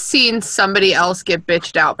never seen somebody else get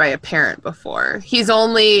bitched out by a parent before. He's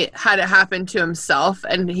only had it happen to himself,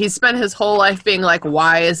 and he's spent his whole life being like,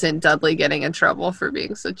 why isn't Dudley getting in trouble for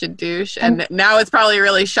being such a douche? And now it's probably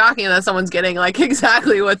really shocking that someone's getting like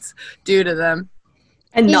exactly what's due to them.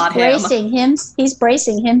 And he's not him. He's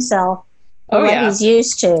bracing himself for what he's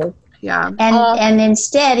used to. Yeah. And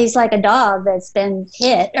instead, he's like a dog that's been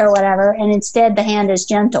hit or whatever, and instead the hand is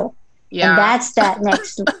gentle. Yeah. And that's that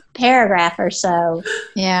next paragraph or so.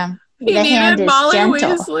 Yeah. He needed Molly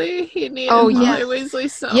Weasley. He needed Molly Weasley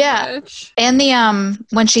so much. And the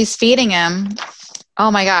when she's feeding him,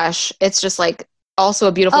 oh my gosh, it's just like also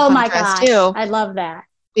a beautiful contrast too. I love that.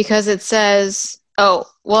 Because it says, I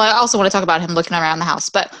also want to talk about him looking around the house.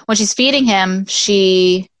 But when she's feeding him,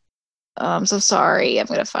 I'm so sorry. I'm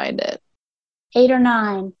going to find it. 8 or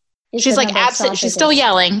 9. She's like she's still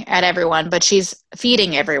yelling at everyone, but she's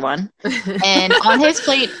feeding everyone. And on his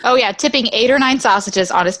plate, tipping 8 or 9 sausages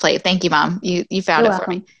on his plate. Thank you, Mom. You found it for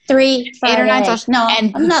me. 3 fried 8 or 9 eggs. sausages. No,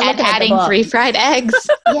 and I'm not looking adding at the book. 3 fried eggs.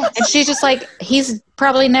 Yes. And she's just like, he's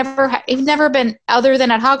probably never been, other than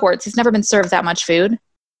at Hogwarts, he's never been served that much food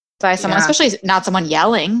by someone, especially not someone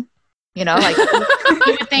yelling. You know, like you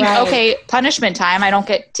would think, okay, punishment time. I don't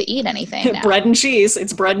get to eat anything now. Bread and cheese.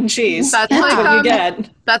 It's bread and cheese. That's what you get.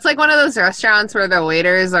 That's like one of those restaurants where the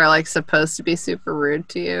waiters are like supposed to be super rude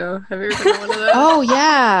to you. Have you ever been to one of those? Oh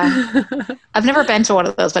yeah, I've never been to one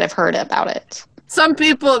of those, but I've heard about it. Some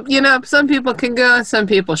people can go and some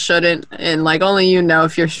people shouldn't, and like only you know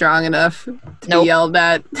if you're strong enough to be yelled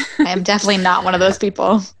at. I am definitely not one of those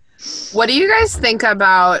people. What do you guys think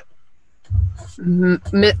about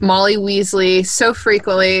Molly Weasley so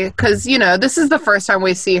frequently? Because this is the first time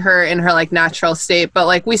we see her in her like natural state, but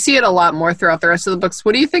like we see it a lot more throughout the rest of the books.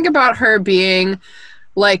 What do you think about her being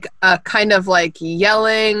like a kind of like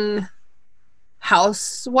yelling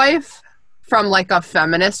housewife from like a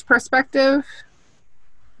feminist perspective?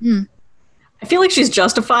 I feel like she's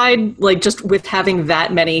justified, like, just with having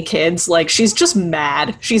that many kids. Like, she's just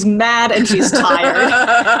mad. She's mad and she's tired.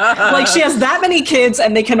 Like, she has that many kids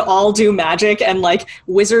and they can all do magic, and, like,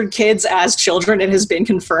 wizard kids as children, it has been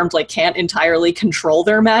confirmed, like, can't entirely control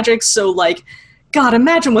their magic. So, like, God,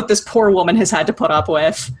 imagine what this poor woman has had to put up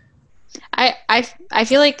with. I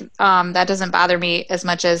feel like that doesn't bother me as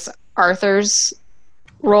much as Arthur's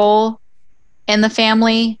role in the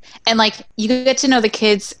family. And like you get to know the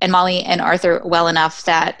kids and Molly and Arthur well enough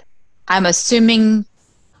that I'm assuming,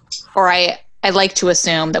 or I like to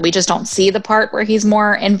assume, that we just don't see the part where he's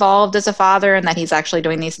more involved as a father and that he's actually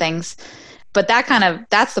doing these things. But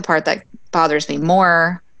that's the part that bothers me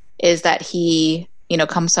more, is that he,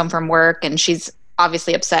 comes home from work and she's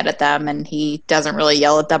obviously upset at them and he doesn't really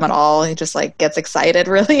yell at them at all. He just like gets excited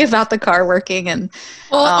really about the car working. And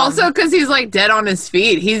also because he's like dead on his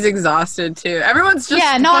feet, he's exhausted too. Everyone's just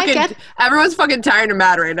everyone's fucking tired and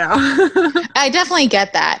mad right now. I definitely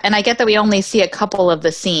get that, and I get that we only see a couple of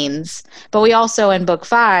the scenes, but we also in book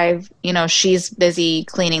 5, she's busy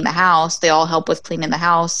cleaning the house. They all help with cleaning the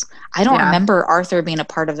house. I don't remember Arthur being a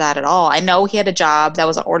part of that at all. I know he had a job that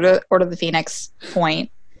was an Order of the Phoenix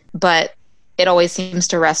point, but it always seems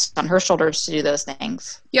to rest on her shoulders to do those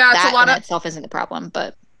things. Yeah, it's a lot in itself isn't the problem,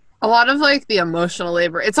 but a lot of like the emotional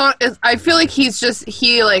labor. I feel like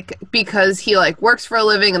he like, because he like works for a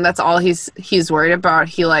living and that's all he's worried about.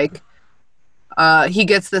 He like he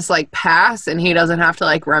gets this like pass and he doesn't have to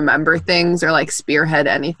like remember things or like spearhead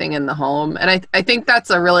anything in the home. And I think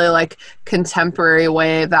that's a really like contemporary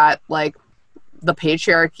way that like the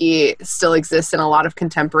patriarchy still exists in a lot of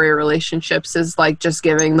contemporary relationships, is like just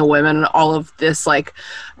giving the women all of this like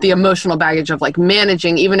the emotional baggage of like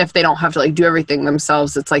managing, even if they don't have to like do everything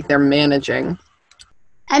themselves. It's like they're managing.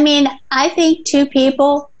 I mean, I think 2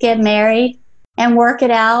 people get married and work it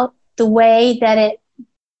out the way that it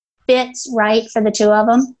fits right for the 2 of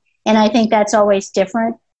them, and I think that's always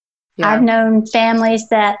different. I've known families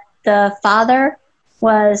that the father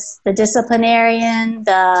was the disciplinarian,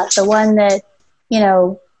 the one that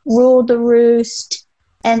ruled the roost.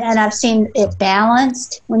 And I've seen it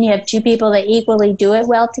balanced when you have 2 people that equally do it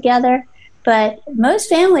well together. But most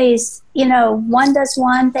families, one does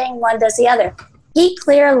one thing, one does the other. He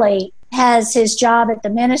clearly has his job at the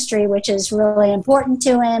ministry, which is really important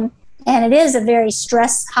to him. And it is a very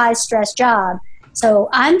high stress job. So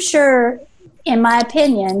I'm sure, in my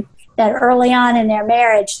opinion, that early on in their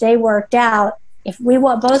marriage, they worked out, if we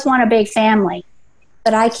both want a big family,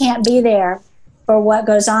 but I can't be there for what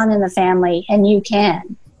goes on in the family, and you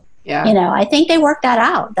can. Yeah. I think they worked that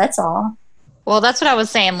out. That's all. Well, that's what I was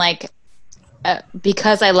saying. Like,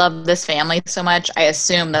 because I love this family so much, I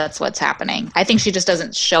assume that's what's happening. I think she just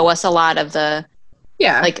doesn't show us a lot of the,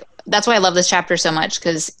 like, that's why I love this chapter so much,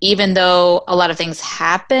 because even though a lot of things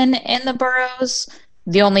happen in the Burrows,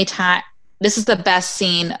 the only time, this is the best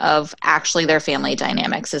scene of actually their family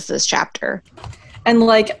dynamics is this chapter. And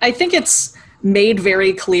like, I think it's made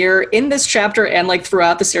very clear in this chapter and like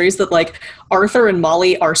throughout the series that like Arthur and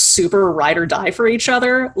Molly are super ride or die for each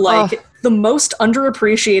other. Like the most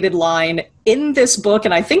underappreciated line in this book,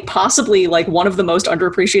 and I think possibly like one of the most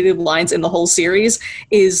underappreciated lines in the whole series,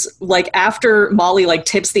 is like after Molly like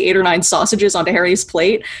tips the 8 or 9 sausages onto Harry's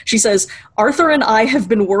plate, she says, "Arthur and I have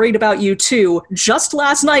been worried about you too. Just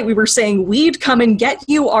last night we were saying we'd come and get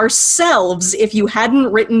you ourselves if you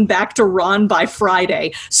hadn't written back to Ron by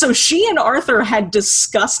Friday." So she and Arthur had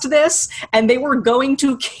discussed this, and they were going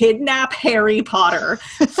to kidnap Harry Potter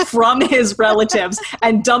from his relatives,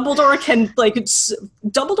 and Dumbledore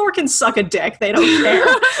Dumbledore can suck a dick. They don't care.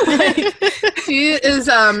 Like, she is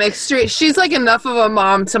extreme. She's like enough of a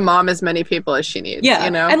mom to mom as many people as she needs. yeah,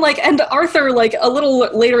 you know. and Arthur, like a little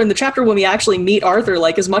later in the chapter when we actually meet Arthur,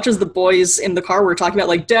 like as much as the boys in the car were talking about,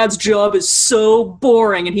 like Dad's job is so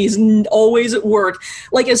boring and he's always at work.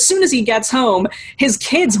 Like as soon as he gets home, his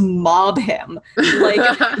kids mob him. Like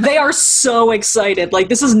they are so excited. Like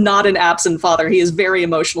this is not an absent father. He is very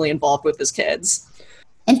emotionally involved with his kids.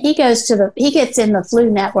 And he gets in the flu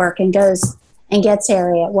network and goes and gets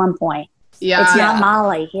Harry at one point. Yeah. It's not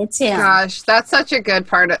Molly, it's him. Gosh, that's such a good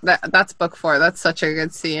part of that. That's book 4. That's such a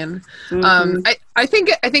good scene. I think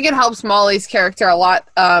it helps Molly's character a lot.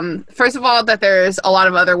 First of all, that there's a lot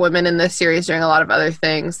of other women in this series doing a lot of other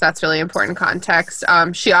things. That's really important context.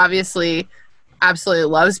 She obviously absolutely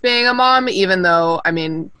loves being a mom, even though, I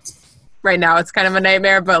mean, right now it's kind of a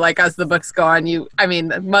nightmare, but like as the books go on,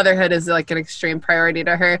 motherhood is like an extreme priority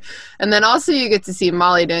to her. And then also you get to see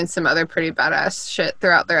Molly doing some other pretty badass shit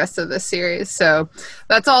throughout the rest of the series. So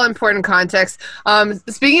that's all important context.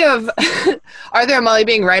 Speaking of Arthur and Molly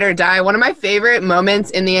being ride or die, one of my favorite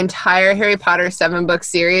moments in the entire Harry Potter 7-book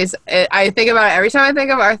series, I think about it every time I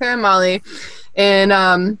think of Arthur and Molly, and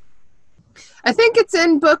I think it's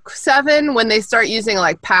in book 7 when they start using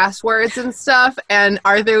like passwords and stuff, and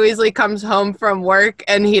Arthur Weasley comes home from work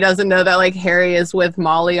and he doesn't know that like Harry is with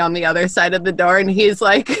Molly on the other side of the door, and he's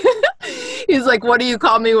like what do you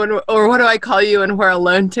call me when, or what do I call you when we're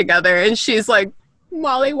alone together? And she's like,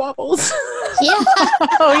 Molly Wobbles. Yeah.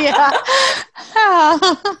 Oh yeah.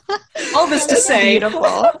 All this to say, beautiful.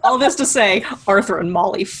 all this to say, Arthur and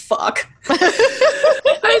Molly fuck.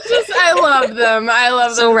 I love them. I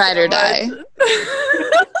love them So ride or much. die.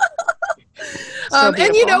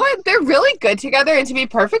 And you know what? They're really good together. And to be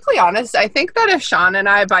perfectly honest, I think that if Sean and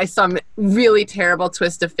I, by some really terrible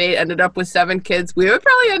twist of fate, ended up with 7 kids, we would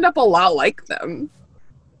probably end up a lot like them.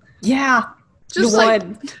 Yeah. Just you like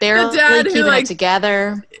would. Barely dad who, keeping like- it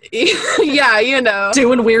together. yeah, you know.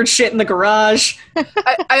 Doing weird shit in the garage.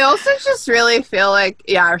 I also just really feel like,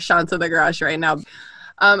 Sean's in the garage right now.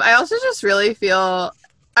 I also just really feel,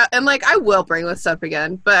 and like I will bring this up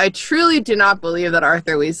again, but I truly do not believe that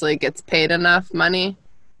Arthur Weasley gets paid enough money.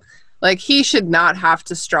 Like he should not have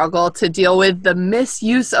to struggle to deal with the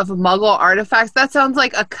misuse of Muggle artifacts. That sounds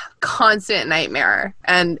like a constant nightmare.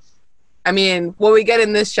 And I mean, what we get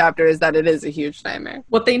in this chapter is that it is a huge nightmare.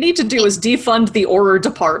 What they need to do is defund the Auror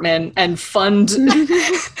department and fund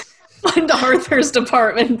Arthur's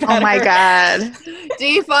department better. Oh my god.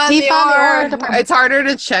 Defund the Auror Auror. department. It's harder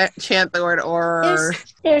to chant the word Auror.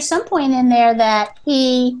 There's some point in there that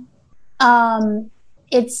he,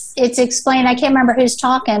 it's explained, I can't remember who's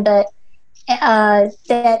talking, but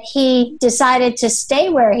that he decided to stay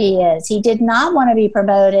where he is. He did not want to be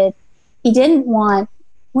promoted. He didn't want,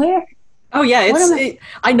 where? Oh yeah,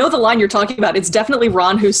 I know the line you're talking about. It's definitely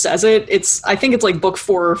Ron who says it. I think it's like book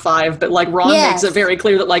 4 or 5, but like Ron makes it very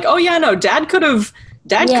clear that like, oh yeah, no, Dad could have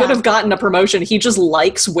gotten a promotion. He just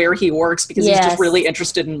likes where he works because he's just really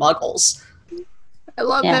interested in Muggles. I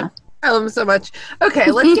love him. I love him so much. Okay,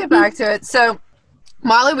 let's get back to it. So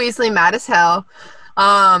Molly Weasley, mad as hell.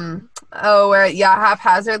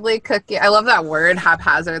 Haphazardly cooking. I love that word,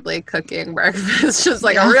 haphazardly cooking breakfast. Just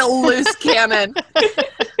like a real loose cannon.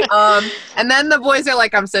 And then the boys are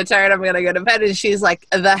like, I'm so tired, I'm gonna go to bed. And she's like,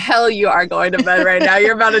 the hell you are going to bed right now.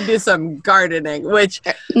 You're about to do some gardening, which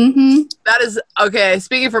that is, okay,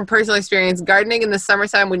 speaking from personal experience, gardening in the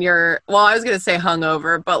summertime when you're, well, I was gonna say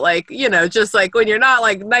hungover, but like, you know, just like when you're not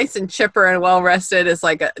like nice and chipper and well rested is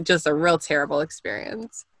like just a real terrible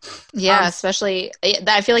experience. Yeah, especially,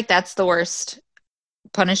 I feel like that's the worst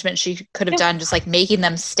punishment she could have done, just like making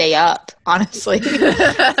them stay up, honestly.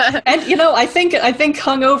 And you know, I think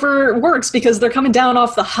hungover works because they're coming down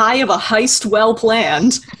off the high of a heist well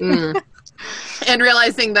planned. And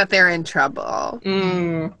realizing that they're in trouble.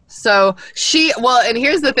 So and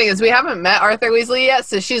here's the thing is we haven't met Arthur Weasley yet,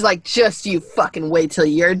 so she's like, just you fucking wait till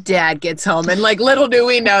your dad gets home. And like, little do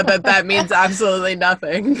we know that means absolutely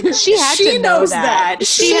nothing. She knows that.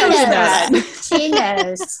 She knows that. She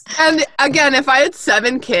knows. And again, if I had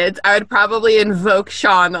 7 kids, I would probably invoke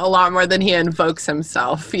Sean a lot more than he invokes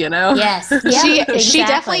himself, you know? Yes. Yeah, She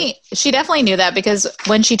definitely knew that, because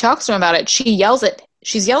when she talks to him about it, she's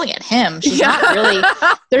yelling at him. She's not really,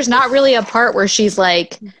 there's not really a part where she's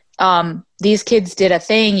like, these kids did a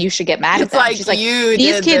thing, you should get mad at them. Like, she's like,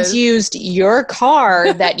 these kids used your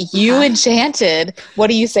car that you enchanted. What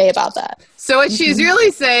do you say about that? So what she's really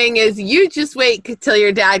saying is, you just wait till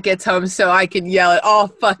your dad gets home so I can yell at all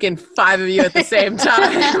fucking 5 of you at the same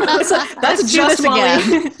time. That's just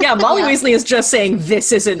Molly. Yeah, Molly Weasley is just saying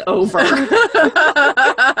this isn't over.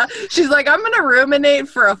 She's like, I'm gonna ruminate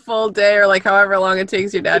for a full day, or like however long it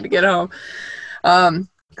takes your dad to get home. A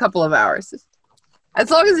couple of hours, as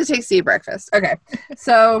long as it takes to eat breakfast.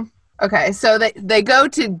 Okay, so they go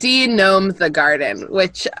to de-gnome the garden,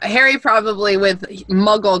 which Harry probably, with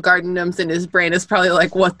Muggle garden gnomes in his brain, is probably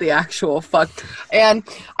like, what the actual fuck? And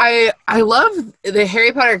I love the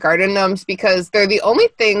Harry Potter garden gnomes because they're the only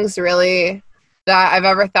things really that I've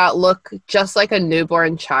ever thought look just like a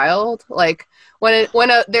newborn child. Like when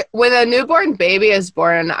a newborn baby is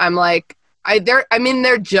born, I'm like,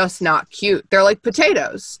 they're just not cute. They're like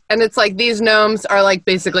potatoes, and it's like these gnomes are like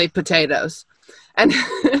basically potatoes. And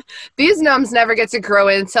these gnomes never get to grow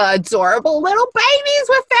into adorable little babies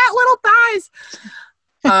with fat little thighs.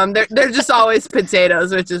 They're just always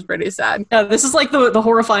potatoes, which is pretty sad. Yeah, this is like the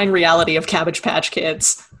horrifying reality of Cabbage Patch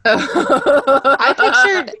Kids. I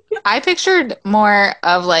pictured more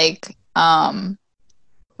of like an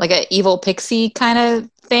evil pixie kind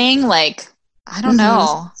of thing. Like, I don't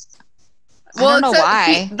know. Well, I don't know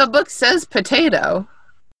why. The book says potato.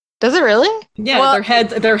 Does it really? Yeah, well,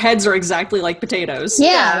 their heads are exactly like potatoes.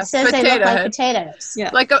 Yeah, it says they look like potatoes.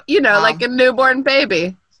 Yeah, like like a newborn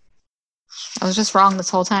baby. I was just wrong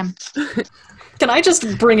this whole time. Can I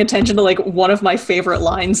just bring attention to like one of my favorite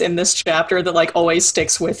lines in this chapter that like always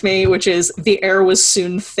sticks with me, which is, the air was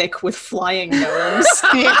soon thick with flying gnomes.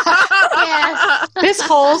 Yes. This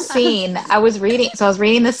whole scene, I was reading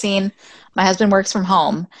the scene. My husband works from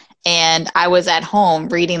home, and I was at home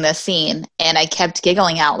reading this scene, and I kept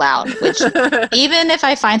giggling out loud, which even if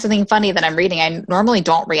I find something funny that I'm reading, I normally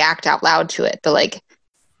don't react out loud to it. But like,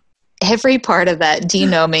 every part of that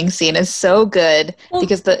de-gnoming scene is so good,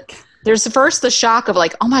 because there's first the shock of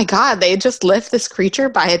like, oh my God, they just lift this creature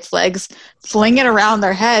by its legs, fling it around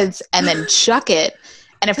their heads, and then chuck it.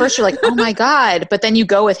 And at first you're like, oh my God. But then you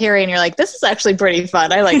go with Harry and you're like, this is actually pretty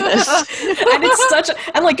fun. I like this. And it's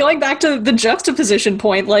and like going back to the juxtaposition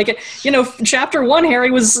point, like, chapter 1,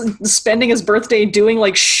 Harry was spending his birthday doing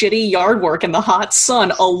like shitty yard work in the hot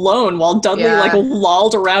sun alone while Dudley like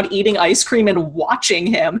lolled around eating ice cream and watching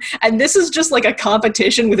him. And this is just like a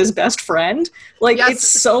competition with his best friend. Like, it's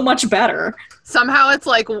so much better. Somehow it's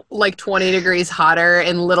like 20 degrees hotter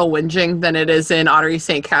in Little Whinging than it is in Ottery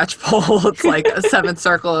St. Catchpole. It's like a seventh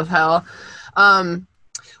circle of hell.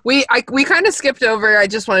 We kind of skipped over, I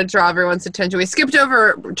just want to draw everyone's attention. We skipped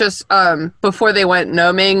over just before they went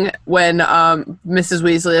gnoming when Mrs.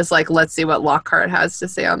 Weasley is like, let's see what Lockhart has to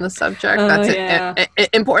say on the subject. That's an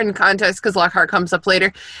important context because Lockhart comes up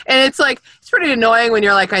later. And it's like, it's pretty annoying when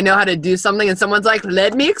you're like, I know how to do something, and someone's like,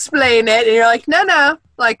 let me explain it. And you're like, no,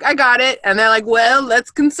 like, I got it. And they're like, well,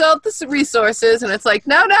 let's consult the resources. And it's like,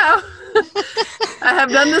 no. I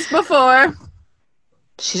have done this before.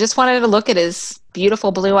 She just wanted to look at his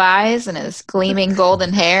beautiful blue eyes and his gleaming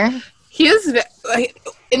golden hair. He is,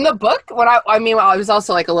 in the book, I was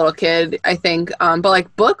also like a little kid, I think, but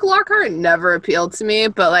like book Lockhart never appealed to me,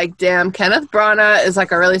 but like, damn, Kenneth Branagh is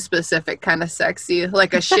like a really specific kind of sexy,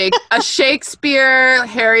 like a Shakespeare,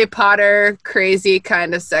 Harry Potter, crazy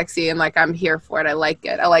kind of sexy, and like, I'm here for it. I like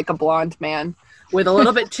it. I like a blonde man with a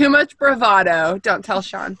little bit too much bravado. Don't tell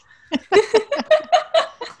Sean.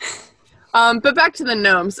 But back to the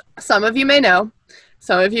gnomes. Some of you may know.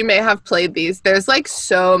 Some of you may have played these. There's like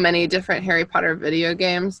so many different Harry Potter video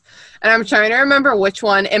games. And I'm trying to remember which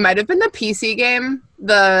one. It might have been the PC game,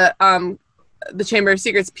 the Chamber of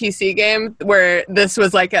Secrets PC game, where this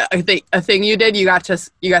was like a thing you did. You got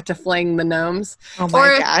to fling the gnomes. Oh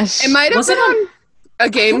my gosh. It might have been on a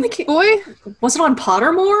Game Boy. Was it on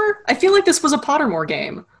Pottermore? I feel like this was a Pottermore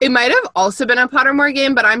game. It might have also been a Pottermore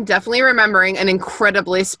game, but I'm definitely remembering an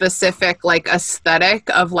incredibly specific like aesthetic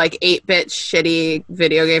of like 8-bit shitty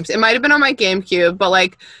video games. It might have been on my GameCube, but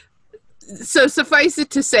like, so suffice it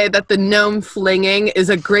to say that the gnome flinging is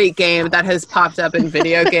a great game that has popped up in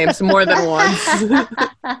video games more than once.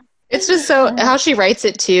 It's just so how she writes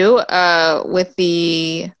it too, with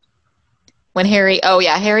the when Harry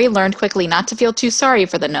learned quickly not to feel too sorry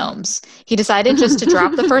for the gnomes. He decided just to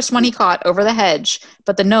drop the first one he caught over the hedge,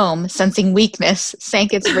 but the gnome, sensing weakness,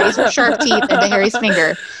 sank its razor-sharp teeth into Harry's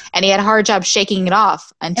finger, and he had a hard job shaking it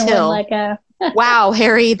off until, wow,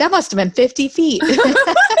 Harry, that must have been 50 feet.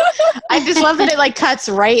 I just love that it like cuts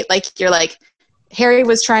right, like you're like, Harry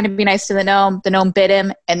was trying to be nice to the gnome bit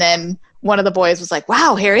him, and then one of the boys was like,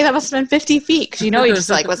 wow, Harry, that must have been 50 feet, because he just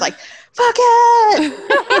like was like, fuck it!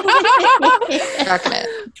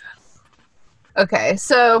 Okay,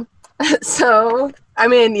 so So, I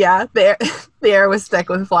mean, yeah, the air was thick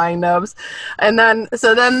with flying gnomes. And then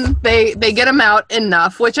they get them out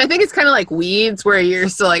enough, which I think is kind of like weeds where you're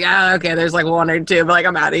still like, okay, there's like one or two, but like,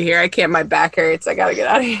 I'm out of here. I can't, my back hurts. I gotta get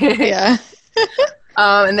out of here. Yeah.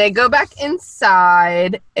 And they go back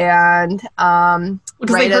inside and,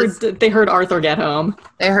 because they heard Arthur get home.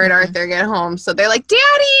 They heard Arthur get home. So they're like,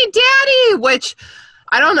 Daddy, which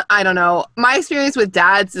I don't know. My experience with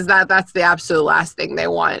dads is that that's the absolute last thing they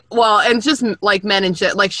want. Well, and just like men and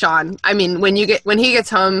shit, like Sean. I mean, when he gets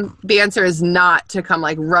home, the answer is not to come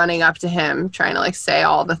like running up to him, trying to like say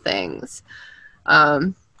all the things.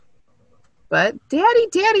 But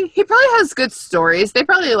Daddy, he probably has good stories. They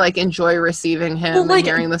probably like enjoy receiving him and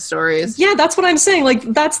hearing the stories. Yeah, that's what I'm saying. Like,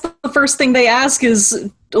 that's the first thing they ask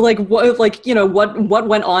is like, what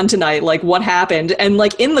went on tonight? Like, what happened? And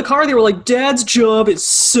like in the car, they were like, Dad's job is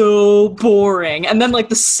so boring. And then like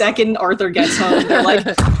the second Arthur gets home, they're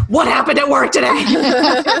like, what happened at work today?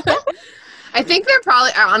 I think they're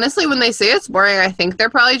probably, honestly, when they say it's boring, I think they're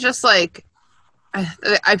probably just like,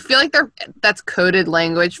 I feel like that's coded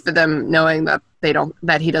language for them knowing that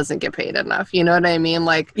that he doesn't get paid enough. You know what I mean?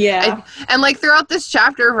 Like, yeah. And like throughout this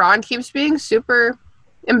chapter, Ron keeps being super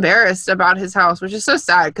embarrassed about his house, which is so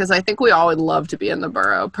sad because I think we all would love to be in the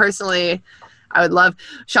Burrow. Personally, I would love.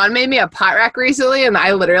 Sean made me a pot rack recently, and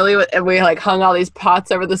I literally we like hung all these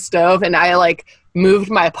pots over the stove, and I like moved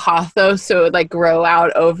my pothos so it would like grow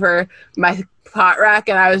out over my pot rack,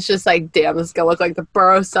 and I was just like, damn, this is gonna look like the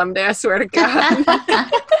Burrow someday, I swear to God.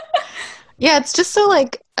 Yeah, it's just so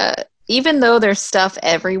like even though there's stuff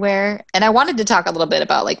everywhere, and I wanted to talk a little bit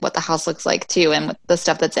about like what the house looks like too and the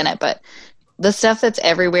stuff that's in it, but the stuff that's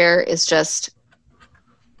everywhere is just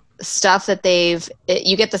stuff that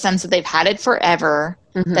you get the sense that they've had it forever,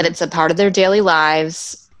 that it's a part of their daily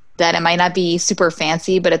lives, that it might not be super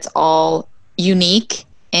fancy, but it's all unique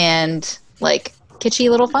and like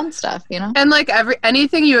kitschy little fun stuff, you know? And like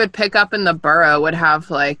anything you would pick up in the Burrow would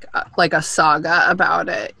have like a saga about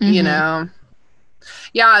it, you know?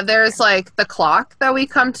 Yeah, there's like the clock that we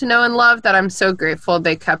come to know and love that I'm so grateful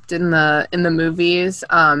they kept in the movies.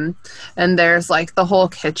 And there's like the whole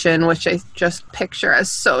kitchen, which I just picture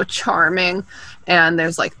as so charming. And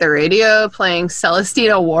there's like the radio playing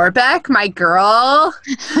Celestina Warbeck, my girl.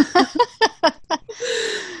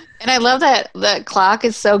 And I love that the clock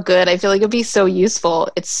is so good. I feel like it'd be so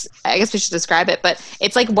useful. I guess we should describe it, but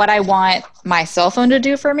it's like what I want my cell phone to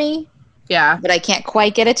do for me. Yeah. But I can't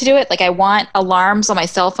quite get it to do it. Like I want alarms on my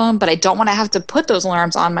cell phone, but I don't want to have to put those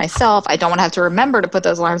alarms on myself. I don't want to have to remember to put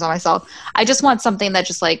those alarms on myself. I just want something that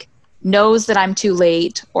just like knows that I'm too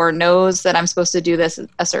late or knows that I'm supposed to do this at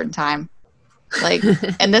a certain time. Like,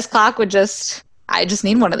 and this clock I just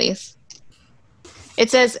need one of these. It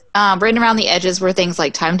says written around the edges were things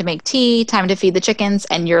like time to make tea, time to feed the chickens,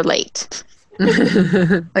 and you're late.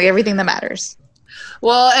 Like everything that matters.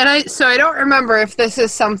 Well, and I don't remember if this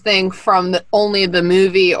is something from only the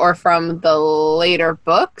movie or from the later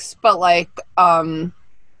books, but like it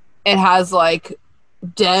has like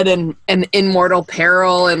dead and immortal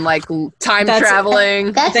peril and like time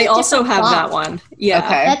traveling. They also have that one. Yeah.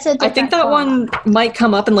 Okay. I think that one might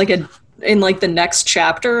come up in the next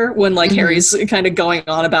chapter when like Harry's kind of going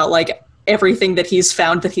on about like everything that he's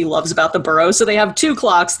found that he loves about the Burrow. So they have two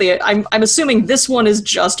clocks. I'm assuming this one is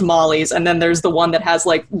just Molly's, and then there's the one that has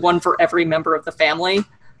like one for every member of the family.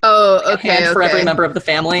 Oh, okay. For every member of the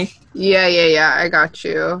family. Yeah. I got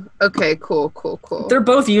you. Okay, cool. They're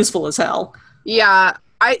both useful as hell. Yeah,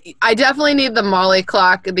 I definitely need the Molly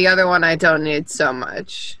clock. The other one I don't need so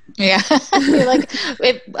much. Yeah. Like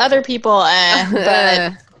if other people,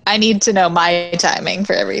 but I need to know my timing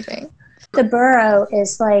for everything. The Burrow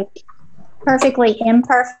is like perfectly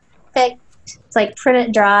imperfect. It's like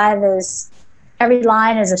Privet Drive is every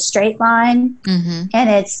line is a straight line, and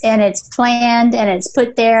it's planned and it's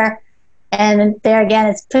put there, and there again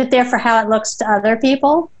it's put there for how it looks to other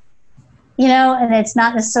people, you know, and it's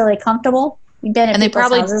not necessarily comfortable. You've been in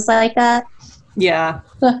people's houses like that. Yeah,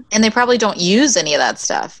 and they probably don't use any of that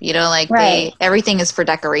stuff, you know, like everything is for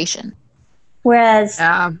decoration. Whereas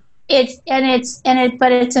it's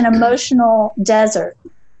an emotional desert,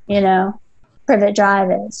 you know. Privet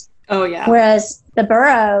Drive is. Oh yeah. Whereas the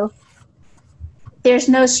Burrow, there's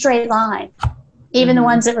no straight line. Even the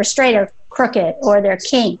ones that were straight are crooked or they're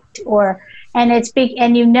kinked and it's big,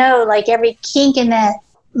 and you know, like every kink in that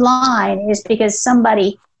line is because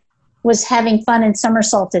somebody was having fun and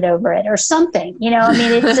somersaulted over it or something. You know, I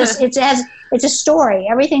mean, it's just it's a story.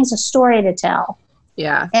 Everything's a story to tell.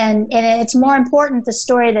 Yeah. And it's more important the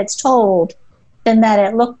story that's told than that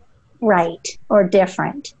it looked right or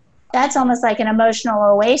different. That's almost like an emotional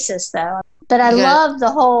oasis, though. But I Yeah. love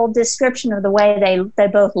the whole description of the way they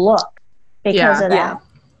both look because of that.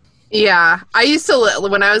 Yeah, I used to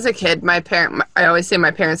when I was a kid. I always say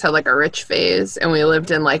my parents had like a rich phase, and we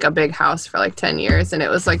lived in like a big house for like 10 years, and it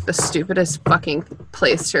was like the stupidest fucking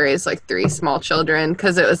place to raise like 3 small children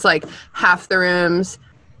because it was like half the rooms,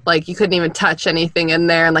 like you couldn't even touch anything in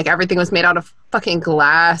there, and like everything was made out of fucking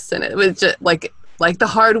glass, and it was just like the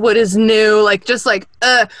hardwood is new, like just like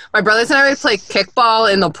my brothers and I would play kickball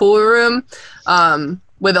in the pool room,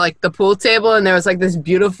 with like the pool table, and there was like this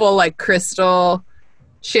beautiful like crystal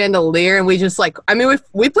chandelier, and we just like, I mean,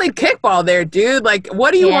 we played kickball there, dude. Like,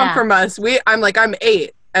 what do you want from us? I'm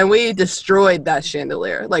 8, and we destroyed that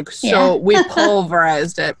chandelier. Like, so we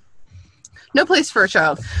pulverized it. No place for a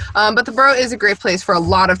child. But the Burrow is a great place for a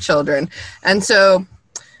lot of children. And so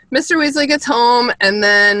Mr. Weasley gets home, and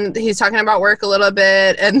then he's talking about work a little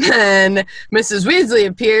bit, and then Mrs. Weasley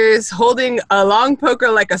appears holding a long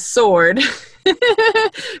poker like a sword.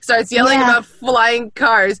 Starts yelling about flying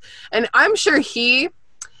cars. And I'm sure he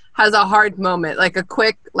has a hard moment, like a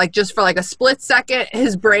quick, like just for like a split second,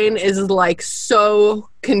 his brain is like so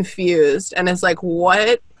confused and is like,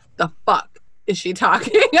 what the fuck is she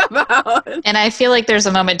talking about? And I feel like there's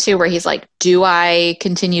a moment too where he's like, do I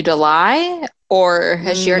continue to lie? Or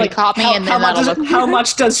has she already caught me? How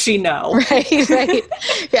much does she know? Right.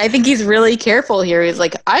 Yeah, I think he's really careful here. He's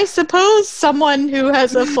like, I suppose someone who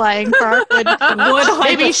has a flying car would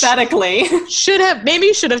hypothetically should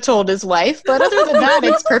have told his wife, but other than that,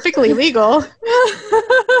 it's perfectly legal.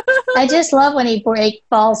 I just love when he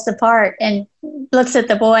falls apart and looks at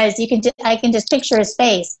the boys. I can just picture his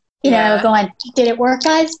face. Going, did it work,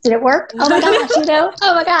 guys? Did it work? Oh my gosh,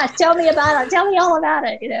 oh my gosh, tell me about it. Tell me all about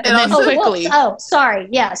it, And then quickly. Sorry,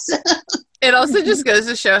 yes. It also just goes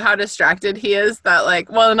to show how distracted he is that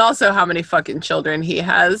and also how many fucking children he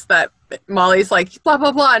has that Molly's like, blah,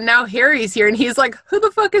 blah, blah, and now Harry's here, and he's like, who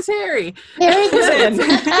the fuck is Harry? Harry's in.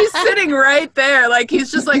 He's sitting right there. Like,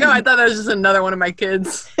 he's just like, oh, I thought that was just another one of my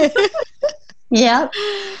kids. Yeah.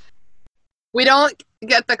 We don't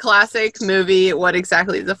get the classic movie, what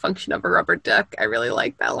exactly is the function of a rubber duck? I really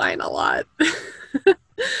like that line a lot.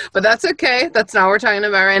 But that's okay. That's not what we're talking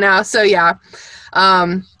about right now. So, yeah.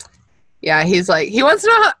 He's like, he wants to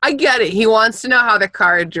know I get it. He wants to know how the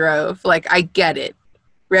car drove. Like, I get it.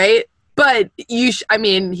 Right? But he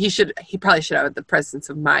probably should have the presence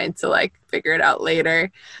of mind to like figure it out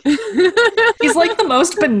later. He's like the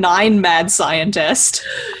most benign mad scientist.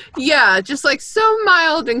 Yeah, just like so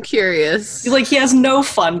mild and curious. Like he has no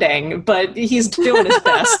funding, but he's doing his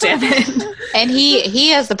best, damn it. And he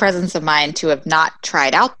has the presence of mind to have not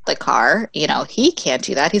tried out the car. He can't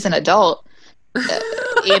do that. He's an adult.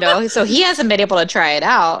 So he hasn't been able to try it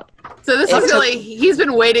out. So this is really, he's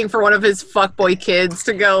been waiting for one of his fuckboy kids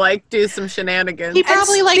to go like do some shenanigans. He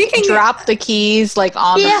probably dropped the keys like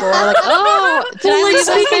on the floor. Like,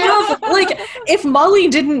 speaking of, like, if Molly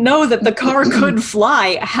didn't know that the car could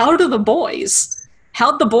fly, how'd the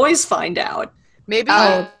boys find out? Maybe.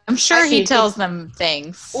 I'm sure he tells them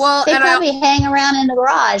things. Well, they probably hang around in the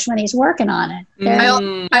garage when he's working on it.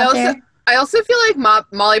 I also feel like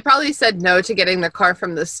Molly probably said no to getting the car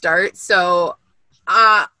from the start. So,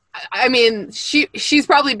 she's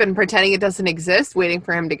probably been pretending it doesn't exist, waiting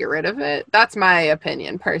for him to get rid of it. That's my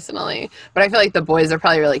opinion, personally. But I feel like the boys are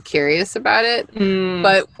probably really curious about it.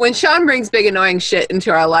 But when Sean brings big annoying shit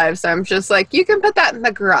into our lives, I'm just like, you can put that in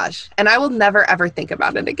the garage, and I will never, ever think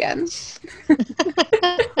about it again.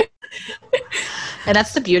 And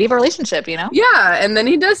that's the beauty of a relationship, Yeah, and then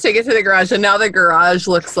he does take it to the garage, and now the garage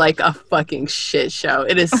looks like a fucking shit show.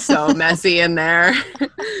 It is so messy in there.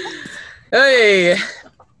 Hey.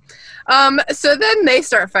 So then they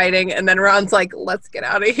start fighting, and then Ron's like, let's get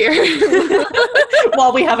out of here.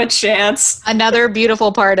 While we have a chance. Another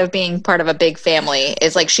beautiful part of being part of a big family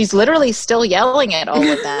is like she's literally still yelling at all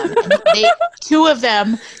of them. And two of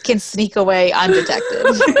them can sneak away undetected.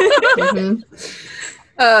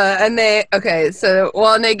 And they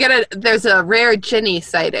there's a rare Ginny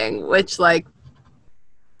sighting, which like,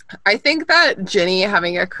 I think that Ginny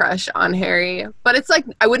having a crush on Harry, but it's like,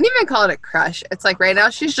 I wouldn't even call it a crush. It's like right now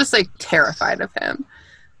she's just like terrified of him.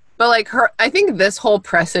 But like I think this whole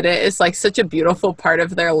precedent is like such a beautiful part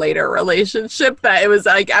of their later relationship that it was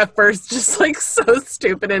like at first just like so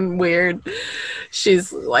stupid and weird.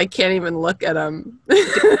 She's like, can't even look at him.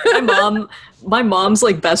 My mom's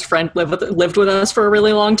like best friend lived with us for a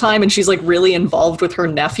really long time, and she's like really involved with her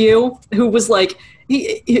nephew, who was like,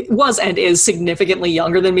 he was and is significantly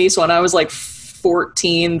younger than me. So when I was like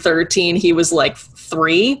 14, 13, he was like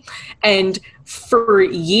 3. And for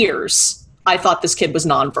years, I thought this kid was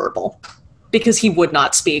nonverbal because he would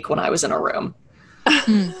not speak when I was in a room.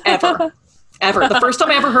 Ever. ever. The first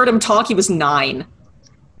time I ever heard him talk, he was 9.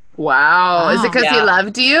 Wow. Is it because he Yeah.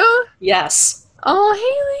 loved you? Yes. Oh,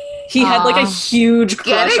 Haley. He had like a huge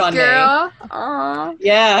Get crush it, on me. girl. Aw.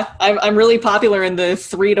 Yeah, I'm really popular in the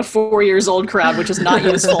 3 to 4 years old crowd, which is not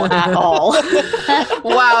useful at all.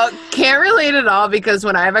 Wow. Can't relate at all because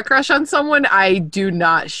when I have a crush on someone, I do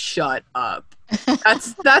not shut up.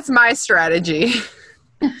 That's my strategy.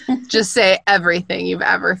 Just say everything you've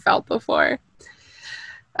ever felt before.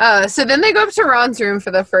 So then they go up to Ron's room for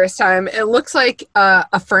the first time. It looks like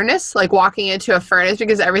a furnace, like walking into a furnace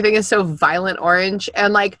because everything is so violent orange.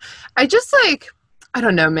 And like, I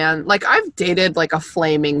don't know, man. Like I've dated like a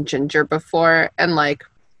flaming ginger before and like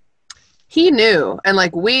he knew and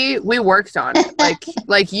like we worked on it.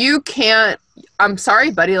 Like you can't, I'm sorry,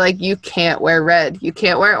 buddy. Like you can't wear red. You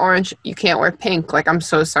can't wear orange. You can't wear pink. Like I'm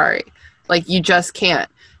so sorry. Like you just can't.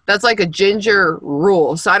 That's like a ginger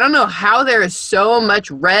rule. So I don't know how there is so much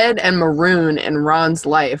red and maroon in Ron's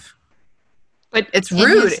life. But it's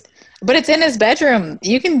rude. But it's in his bedroom.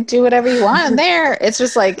 You can do whatever you want in there. It's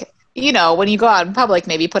just like, you know, when you go out in public,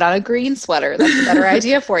 maybe put on a green sweater. That's a better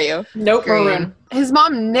idea for you. Nope, Green. maroon. His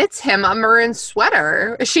mom knits him a maroon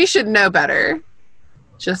sweater. She should know better.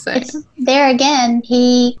 Just saying. There again,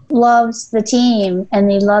 he loves the team and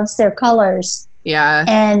he loves their colors. Yeah.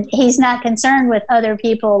 And he's not concerned with other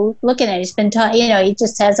people looking at it. He's been taught, he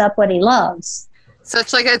just has up what he loves.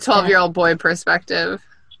 Such like a 12-year-old boy perspective.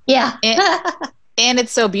 Yeah. And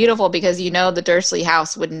it's so beautiful because the Dursley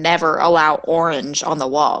house would never allow orange on the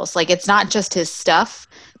walls. Like it's not just his stuff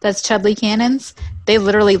that's Chudley Cannon's. They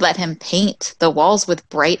literally let him paint the walls with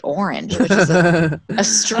bright orange, which is a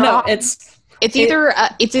strong. No, it's either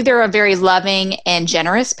a very loving and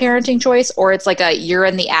generous parenting choice, or it's like you're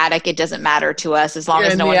in the attic. It doesn't matter to us as long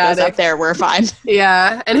as no one goes up there. We're fine.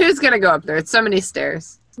 Yeah, and who's gonna go up there? It's so many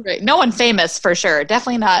stairs. Right. No one famous for sure.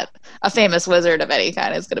 Definitely not a famous wizard of any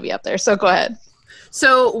kind is going to be up there. So go ahead.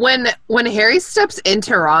 So when Harry steps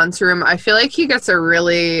into Ron's room, I feel like he gets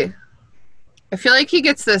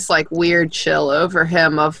this like weird chill over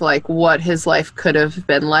him of like what his life could have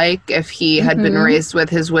been like if he had been raised with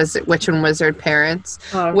his witch and wizard parents.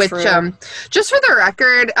 Oh, which true. Just for the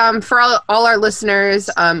record, for all our listeners,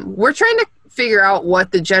 we're trying to figure out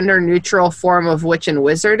what the gender neutral form of witch and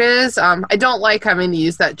wizard is. I don't like having to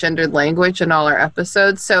use that gendered language in all our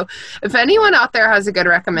episodes. So if anyone out there has a good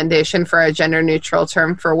recommendation for a gender neutral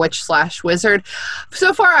term for witch/wizard,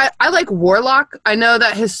 so far I like warlock. I know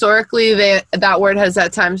that historically that word has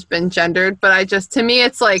at times been gendered, but to me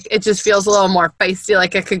it's like it just feels a little more feisty,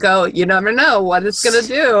 like it could go, you never know what it's gonna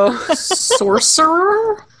do.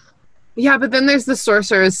 Sorcerer? Yeah, but then there's the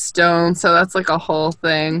Sorcerer's Stone, so that's like a whole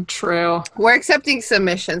thing. True. We're accepting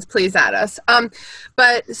submissions. Please add us.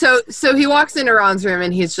 But so he walks into Ron's room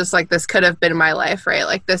and he's just like, this could have been my life, right?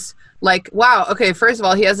 Like this, like, wow, okay, first of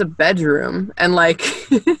all, he has a bedroom and like,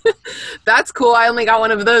 that's cool. I only got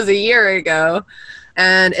one of those a year ago.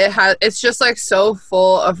 And it's just like so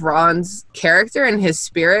full of Ron's character and his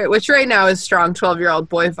spirit, which right now is strong 12-year-old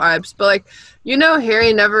boy vibes. But like,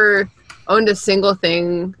 Harry never owned a single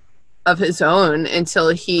thing of his own until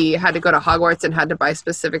he had to go to Hogwarts and had to buy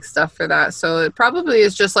specific stuff for that. So it probably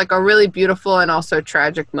is just like a really beautiful and also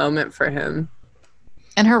tragic moment for him.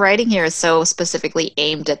 And her writing here is so specifically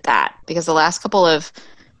aimed at that because the last couple of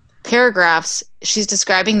paragraphs, she's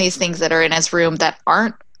describing these things that are in his room that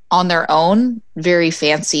aren't on their own very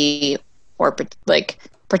fancy or like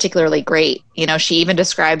particularly great. She even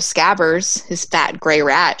describes Scabbers, his fat gray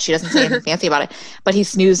rat. She doesn't say anything fancy about it, but he's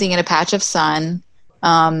snoozing in a patch of sun.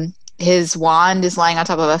 His wand is lying on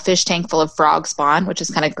top of a fish tank full of frog spawn, which is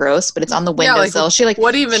kind of gross, but it's on the windowsill.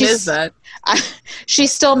 What even is that? She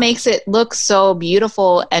still makes it look so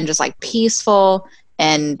beautiful and just like peaceful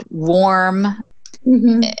and warm.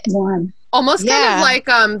 Warm. Almost kind of like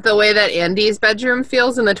the way that Andy's bedroom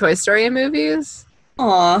feels in the Toy Story movies.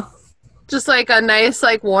 Aw. Just like a nice,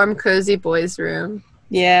 like warm, cozy boys' room.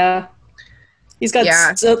 Yeah. He's got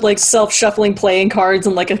like self-shuffling playing cards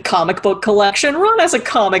and like a comic book collection. Ron has a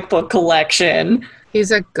comic book collection. He's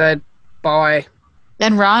a good boy.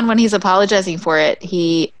 And Ron, when he's apologizing for it,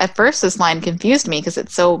 at first this line confused me because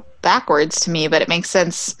it's so backwards to me, but it makes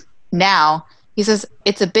sense now. He says,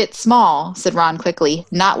 "It's a bit small," said Ron quickly,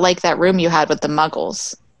 "not like that room you had with the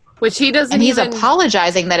Muggles." Which he doesn't And he's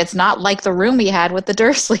apologizing that it's not like the room he had with the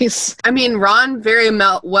Dursleys. I mean, Ron very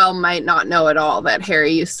well might not know at all that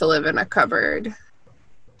Harry used to live in a cupboard.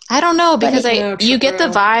 I don't know, because you get the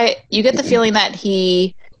vibe, you get the feeling that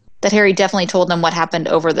Harry definitely told them what happened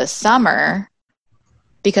over the summer,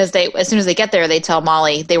 because as soon as they get there, they tell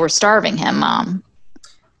Molly they were starving him, Mom.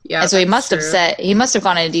 Yeah, and so he must have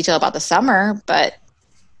gone into detail about the summer, but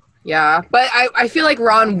Yeah, but I feel like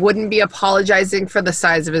Ron wouldn't be apologizing for the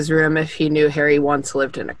size of his room if he knew Harry once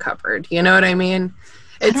lived in a cupboard. You know what I mean?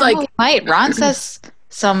 It's I don't know, like, he might. Ron says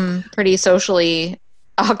some pretty socially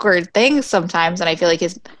awkward things sometimes, and I feel like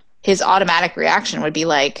his automatic reaction would be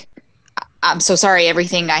like, "I'm so sorry,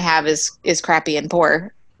 everything I have is crappy and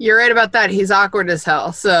poor." you're right about that. He's awkward as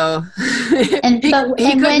hell, so And he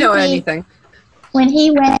couldn't when know anything. when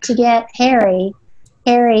he went to get Harry,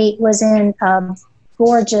 Harry was in a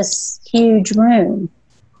gorgeous, huge room.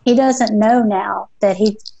 He doesn't know now that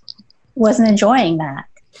he wasn't enjoying that.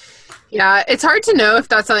 Yeah, it's hard to know if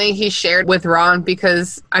that's something he shared with Ron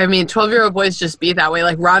because, I mean, 12-year-old boys just be that way.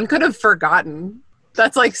 Like, Ron could have forgotten.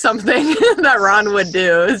 That's, like, something that Ron would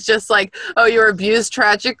do. It's just like, oh, you were abused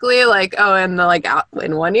tragically? Like, oh, and, like, out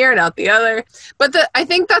in one ear and out the other. But I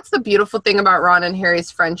think that's the beautiful thing about Ron and Harry's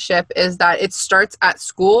friendship is that it starts at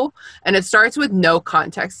school, and it starts with no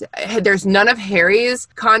context. There's none of Harry's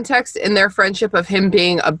context in their friendship of him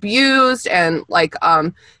being abused and, like,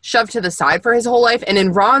 shoved to the side for his whole life. And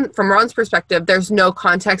from Ron's perspective, there's no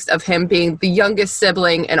context of him being the youngest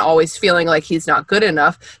sibling and always feeling like he's not good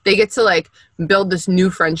enough. They get to, like, build this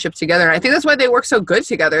new friendship together. And I think that's why they work so good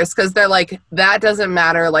together, is because they're like, that doesn't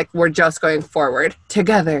matter. Like, we're just going forward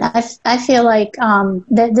together. I feel like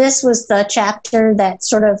that this was the chapter that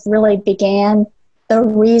sort of really began the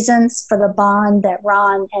reasons for the bond that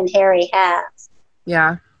Ron and Harry have.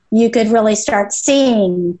 Yeah. You could really start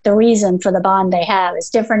seeing the reason for the bond they have.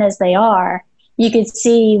 As different as they are, you could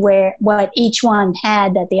see what each one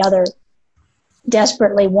had that the other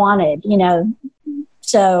desperately wanted, you know.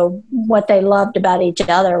 So what they loved about each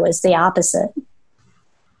other was the opposite.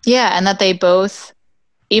 Yeah, and that they both,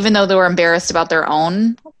 even though they were embarrassed about their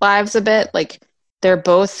own lives a bit, like they're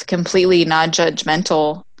both completely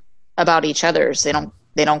non-judgmental about each other's. They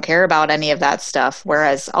don't care about any of that stuff.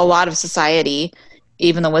 Whereas a lot of society,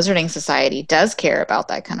 even the Wizarding Society, does care about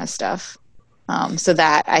that kind of stuff. So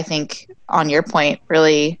that, I think, on your point,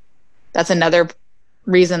 really, that's another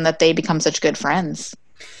reason that they become such good friends.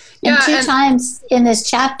 And two times in this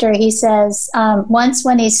chapter, he says, once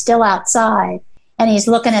when he's still outside and he's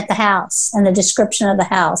looking at the house and the description of the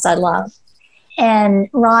house, I love. And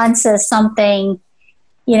Ron says something,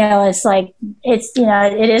 you know, it's like, it's, you know,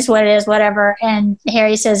 it is what it is, whatever. And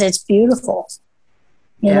Harry says it's beautiful,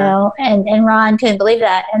 you know, and Ron couldn't believe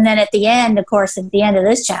that. And then at the end, of course, at the end of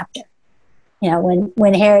this chapter, you know,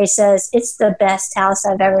 when Harry says it's the best house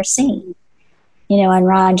I've ever seen, you know, and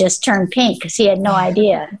Ron just turned pink because he had no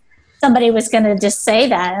idea somebody was going to just say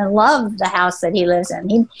that and love the house that he lives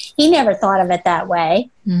in. He never thought of it that way.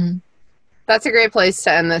 Mm-hmm. That's a great place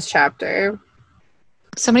to end this chapter.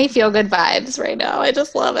 So many feel-good vibes right now. I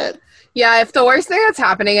just love it. Yeah, if the worst thing that's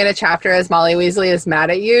happening in a chapter is Molly Weasley is mad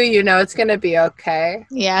at you, you know it's going to be okay.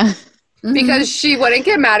 Yeah. Mm-hmm. Because she wouldn't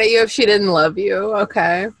get mad at you if she didn't love you,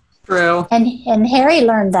 okay? True. And Harry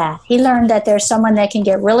learned that. He learned that there's someone that can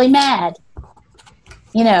get really mad,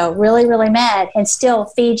 you know, really, really mad, and still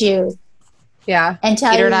feed you. Yeah. And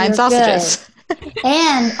tell Eat you nine you're sausages. good.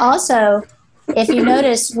 And also, if you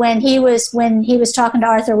notice, when he was talking to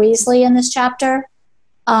Arthur Weasley in this chapter,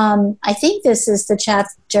 I think this is the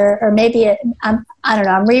chapter, or maybe I don't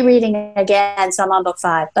know. I'm rereading it again, so I'm on book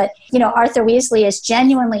 5. But you know, Arthur Weasley is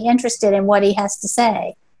genuinely interested in what he has to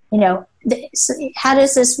say. You know, how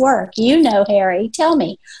does this work? You know, Harry, tell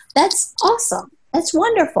me. That's awesome. That's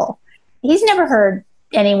wonderful. He's never heard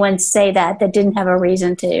anyone say that didn't have a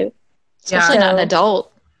reason to. Especially not an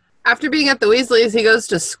adult. After being at the Weasleys, he goes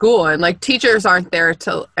to school, and like teachers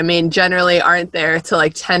generally aren't there to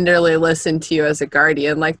like tenderly listen to you as a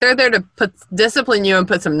guardian. Like they're there to discipline you and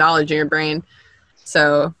put some knowledge in your brain.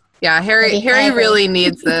 So yeah, Harry really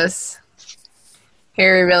needs this.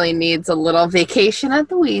 Harry really needs a little vacation at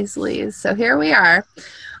the Weasleys. So here we are.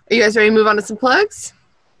 Are you guys ready to move on to some plugs?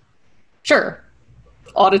 Sure.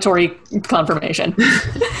 Auditory confirmation.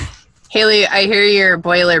 Haley, I hear your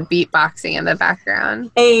boiler beatboxing in the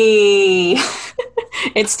background. Hey,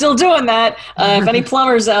 it's still doing that. If any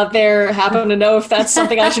plumbers out there happen to know if that's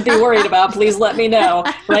something I should be worried about, please let me know.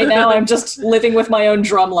 Right now, I'm just living with my own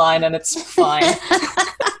drum line, and it's fine.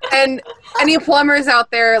 And any plumbers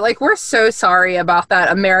out there, like, we're so sorry about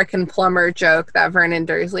that American plumber joke that Vernon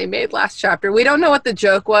Dursley made last chapter. We don't know what the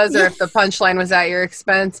joke was or if the punchline was at your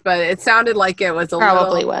expense, but it sounded like it was a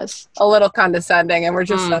little condescending, and we're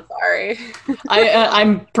just so sorry.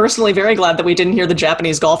 I'm personally very glad that we didn't hear the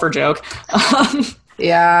Japanese golfer joke.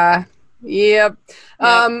 Yeah. Yep.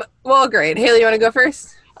 Well, great. Haley, you want to go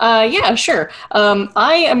first? Yeah, sure.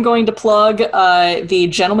 I am going to plug the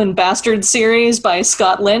Gentleman Bastard series by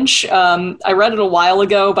Scott Lynch. I read it a while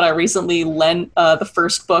ago, but I recently lent the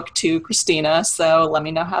first book to Christina, so let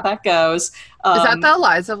me know how that goes. Is that the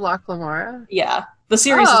Lies of Locke Lamora? Yeah. The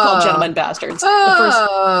series is called Gentleman Bastards.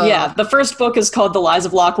 The first book is called The Lies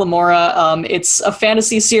of Locke Lamora. It's a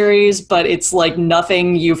fantasy series, but it's like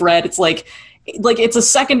nothing you've read. It's like it's a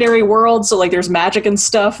secondary world, so like there's magic and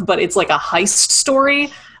stuff, but it's like a heist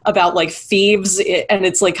story about like thieves, and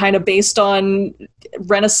it's like kind of based on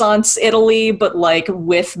Renaissance Italy, but like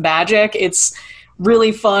with magic. It's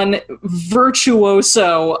really fun,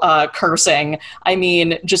 virtuoso cursing. I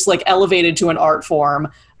mean, just like elevated to an art form.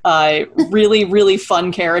 Really, really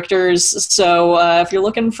fun characters. So if you're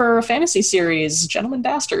looking for a fantasy series, Gentlemen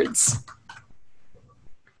Bastards.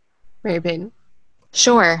 Mary Payton.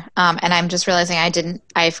 Sure. And I'm just realizing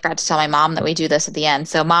I forgot to tell my mom that we do this at the end.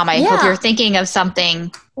 So Mom, I hope you're thinking of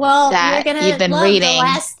something that you're gonna you've been love reading.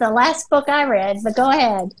 The last book I read, but go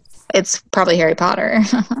ahead. It's probably Harry Potter.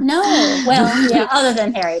 No. Well, yeah, other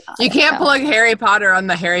than Harry Potter. You can't plug Harry Potter on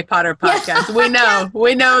the Harry Potter podcast.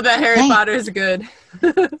 We know that Harry Potter is good.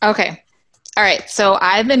 Okay. All right. So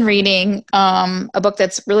I've been reading a book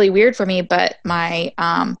that's really weird for me, but my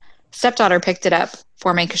stepdaughter picked it up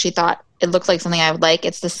for me because she thought it looked like something I would like.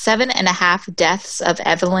 It's The 7.5 Deaths of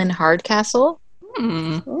Evelyn Hardcastle.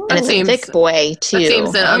 And it's a thick boy, too. That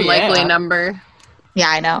seems an unlikely number. Yeah,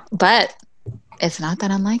 I know. But it's not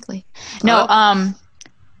that unlikely. No,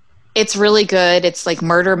 it's really good. It's like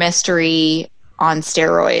murder mystery on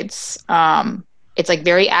steroids. It's like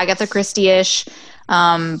very Agatha Christie-ish,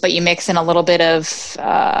 but you mix in a little bit of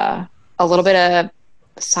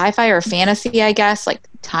sci-fi or fantasy, I guess, like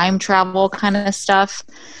time travel kind of stuff.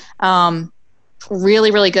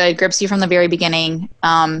 Really, really good. Grips you from the very beginning.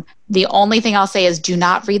 The only thing I'll say is do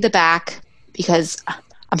not read the back because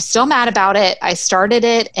I'm still mad about it. I started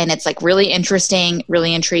it and it's like really interesting,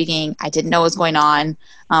 really intriguing. I didn't know what was going on,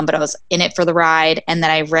 but I was in it for the ride. And then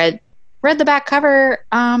I read the back cover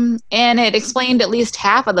and it explained at least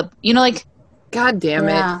half of the, like, God damn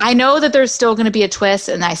it. I know that there's still going to be a twist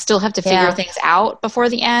and I still have to figure things out before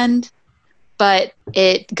the end, but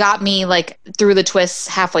it got me like through the twists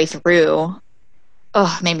halfway through.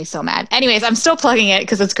 Oh, it made me so mad. Anyways, I'm still plugging it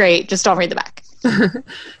because it's great. Just don't read the back.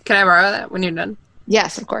 Can I borrow that when you're done?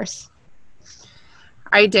 Yes, of course.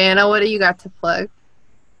 All right, Diana, what do you got to plug?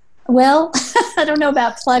 Well, I don't know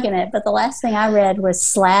about plugging it, but the last thing I read was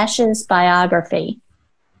Slash's biography.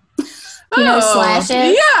 You know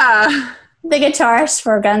Slash's? Yeah. The guitarist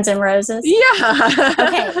for Guns N' Roses? Yeah.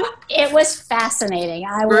 Okay. It was fascinating.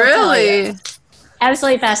 I will tell you.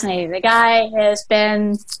 Absolutely fascinating. The guy has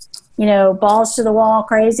been, balls to the wall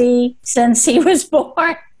crazy since he was born.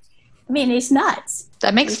 I mean, he's nuts.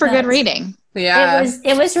 That makes for good reading. Yeah.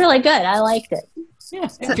 It was really good. I liked it. Yeah.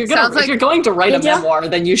 If you're going to write a memoir,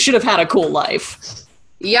 then you should have had a cool life.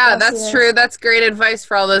 Yeah, that's true. That's great advice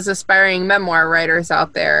for all those aspiring memoir writers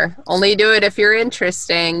out there. Only do it if you're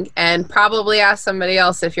interesting, and probably ask somebody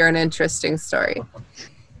else if you're an interesting story.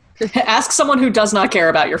 Ask someone who does not care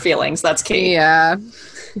about your feelings. That's key. Yeah.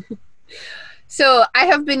 So I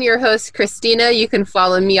have been your host, Christina. You can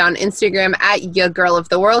follow me on Instagram at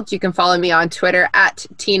YaGirlOfTheWorld. You can follow me on Twitter at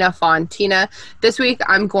Tina Fontina. This week,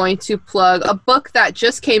 I'm going to plug a book that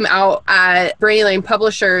just came out at Brainy Lane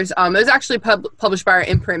Publishers. It was actually published by our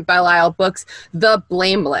imprint, Belle Isle Books, The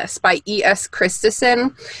Blameless by E.S.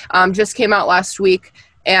 Christensen. Just came out last week,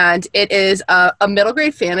 and it is a middle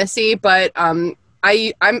grade fantasy, but I'm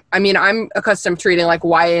accustomed to reading like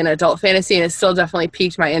YA and adult fantasy, and it still definitely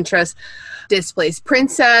piqued my interest. Displaced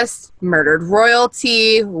princess, murdered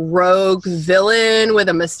royalty, rogue villain with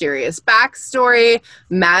a mysterious backstory,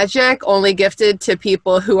 magic only gifted to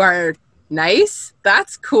people who are nice.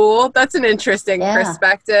 That's cool. That's an interesting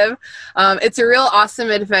perspective. It's a real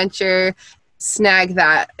awesome adventure. Snag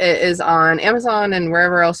that. It is on Amazon and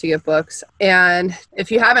wherever else you get books. And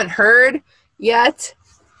if you haven't heard yet,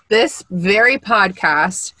 this very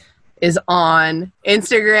podcast is on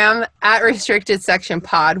Instagram at Restricted Section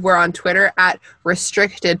Pod. We're on Twitter at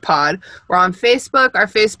Restricted Pod. We're on Facebook. Our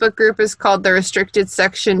Facebook group is called the Restricted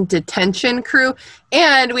Section Detention Crew.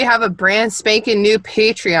 And we have a brand spanking new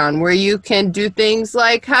Patreon where you can do things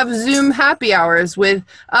like have Zoom happy hours with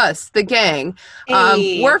us, the gang.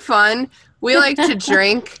 We're fun. We like to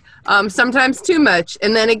drink. Sometimes too much,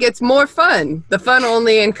 and then it gets more fun. The fun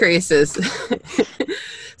only increases.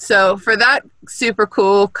 So for that super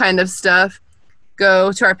cool kind of stuff,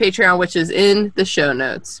 go to our Patreon, which is in the show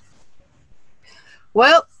notes.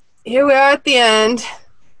 Well, here we are at the end.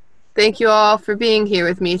 Thank you all for being here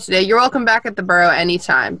with me today. You're welcome back at the Burrow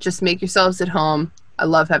anytime. Just make yourselves at home. I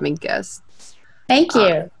love having guests. Thank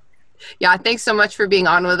you. Yeah, thanks so much for being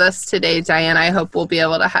on with us today, Diane. I hope we'll be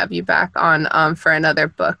able to have you back on for another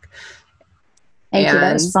book. Thank you.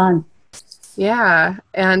 That was fun. Yeah,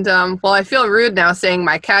 and well, I feel rude now saying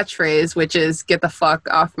my catchphrase, which is "get the fuck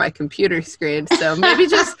off my computer screen." So maybe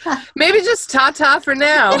just ta-ta for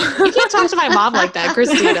now. You can't talk to my mom like that,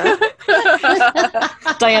 Christina.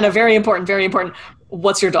 Diana, very important, very important.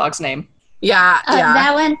 What's your dog's name? Yeah.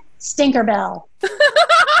 That one, Stinkerbell.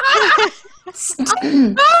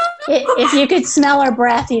 If you could smell her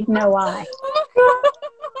breath, you'd know why.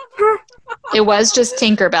 It was just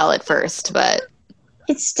Tinkerbell at first, but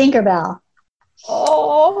It's Stinkerbell.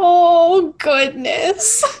 Oh,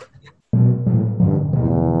 goodness.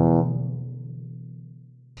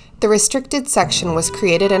 The Restricted section was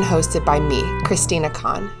created and hosted by me, Christina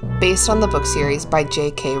Kahn, based on the book series by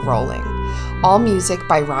J.K. Rowling. All music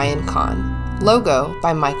by Ryan Kahn. Logo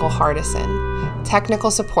by Michael Hardison. Technical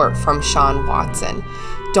support from Sean Watson.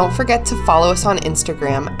 Don't forget to follow us on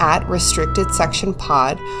Instagram at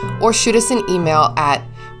RestrictedSectionPod or shoot us an email at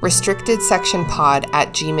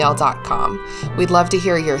restrictedsectionpod@gmail.com. We'd love to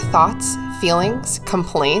hear your thoughts, feelings,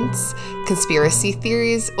 complaints, conspiracy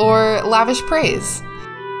theories, or lavish praise.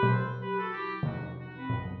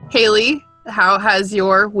 Haley, how has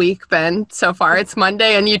your week been so far? It's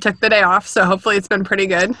Monday and you took the day off, so hopefully it's been pretty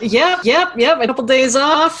good. Yep. A couple days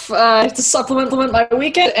off to supplement my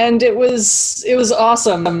weekend, and it was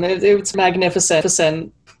awesome. It's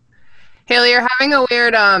magnificent. Haley, you're having a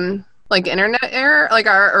weird like internet error, like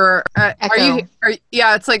Echo.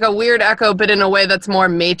 yeah, it's like a weird echo, but in a way that's more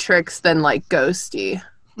Matrix than like ghosty.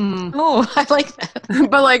 oh, I like that.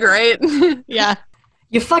 But like, right? Yeah.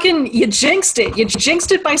 You jinxed it. You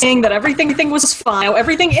jinxed it by saying that everything was fine. Now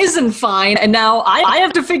everything isn't fine, and now I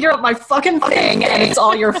have to figure out my fucking thing, and it's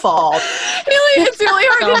all your fault. Haley, it's really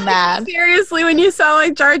hard So to mad. take seriously when you sound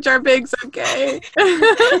like Jar Jar Binks, okay?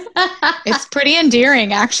 It's pretty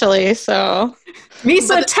endearing, actually, so.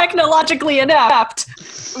 Misa technologically inept.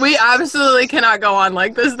 We absolutely cannot go on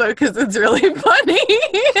like this, though, because it's really funny.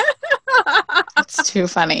 It's too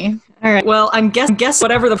funny. All right. Well, I'm guess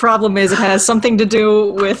whatever the problem is, it has something to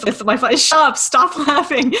do with my phone. Shut up! Stop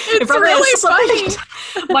laughing. It's really funny.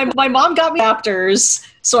 My mom got me adapters,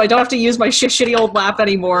 so I don't have to use my shitty old lap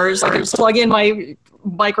anymore. So I can just plug in my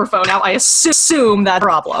microphone. Now I assume that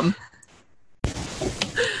problem.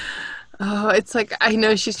 Oh, it's like, I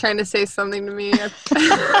know she's trying to say something to me.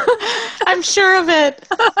 I'm sure of it.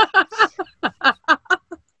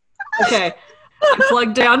 Okay.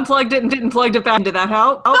 I unplugged it, and didn't plug it back. Did that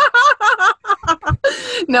help? Oh.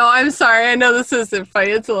 No, I'm sorry. I know this isn't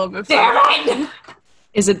funny. It's a little bit funny. Damn it!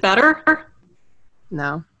 Is it better?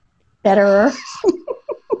 No. Betterer.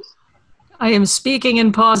 I am speaking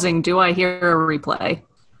and pausing. Do I hear a replay?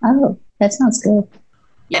 Oh, that sounds good.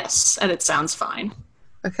 Yes, and it sounds fine.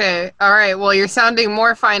 Okay. All right. Well, you're sounding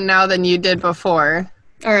more fine now than you did before.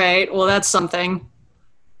 All right. Well, that's something.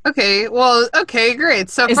 Okay. Well, okay, great.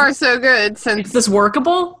 So far, so good. Is Since this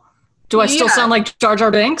workable? Do I still Yeah. sound like Jar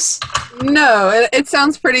Jar Binks? no, it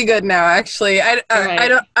sounds pretty good now. Actually, I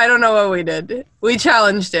don't know what we did. We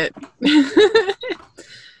challenged it.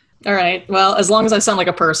 All right. Well, as long as I sound like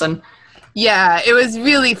a person. Yeah, it was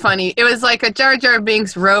really funny. It was like a Jar Jar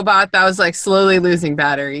Binks robot that was like slowly losing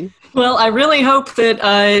battery. Well, I really hope that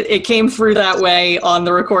it came through that way on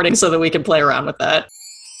the recording so that we can play around with that.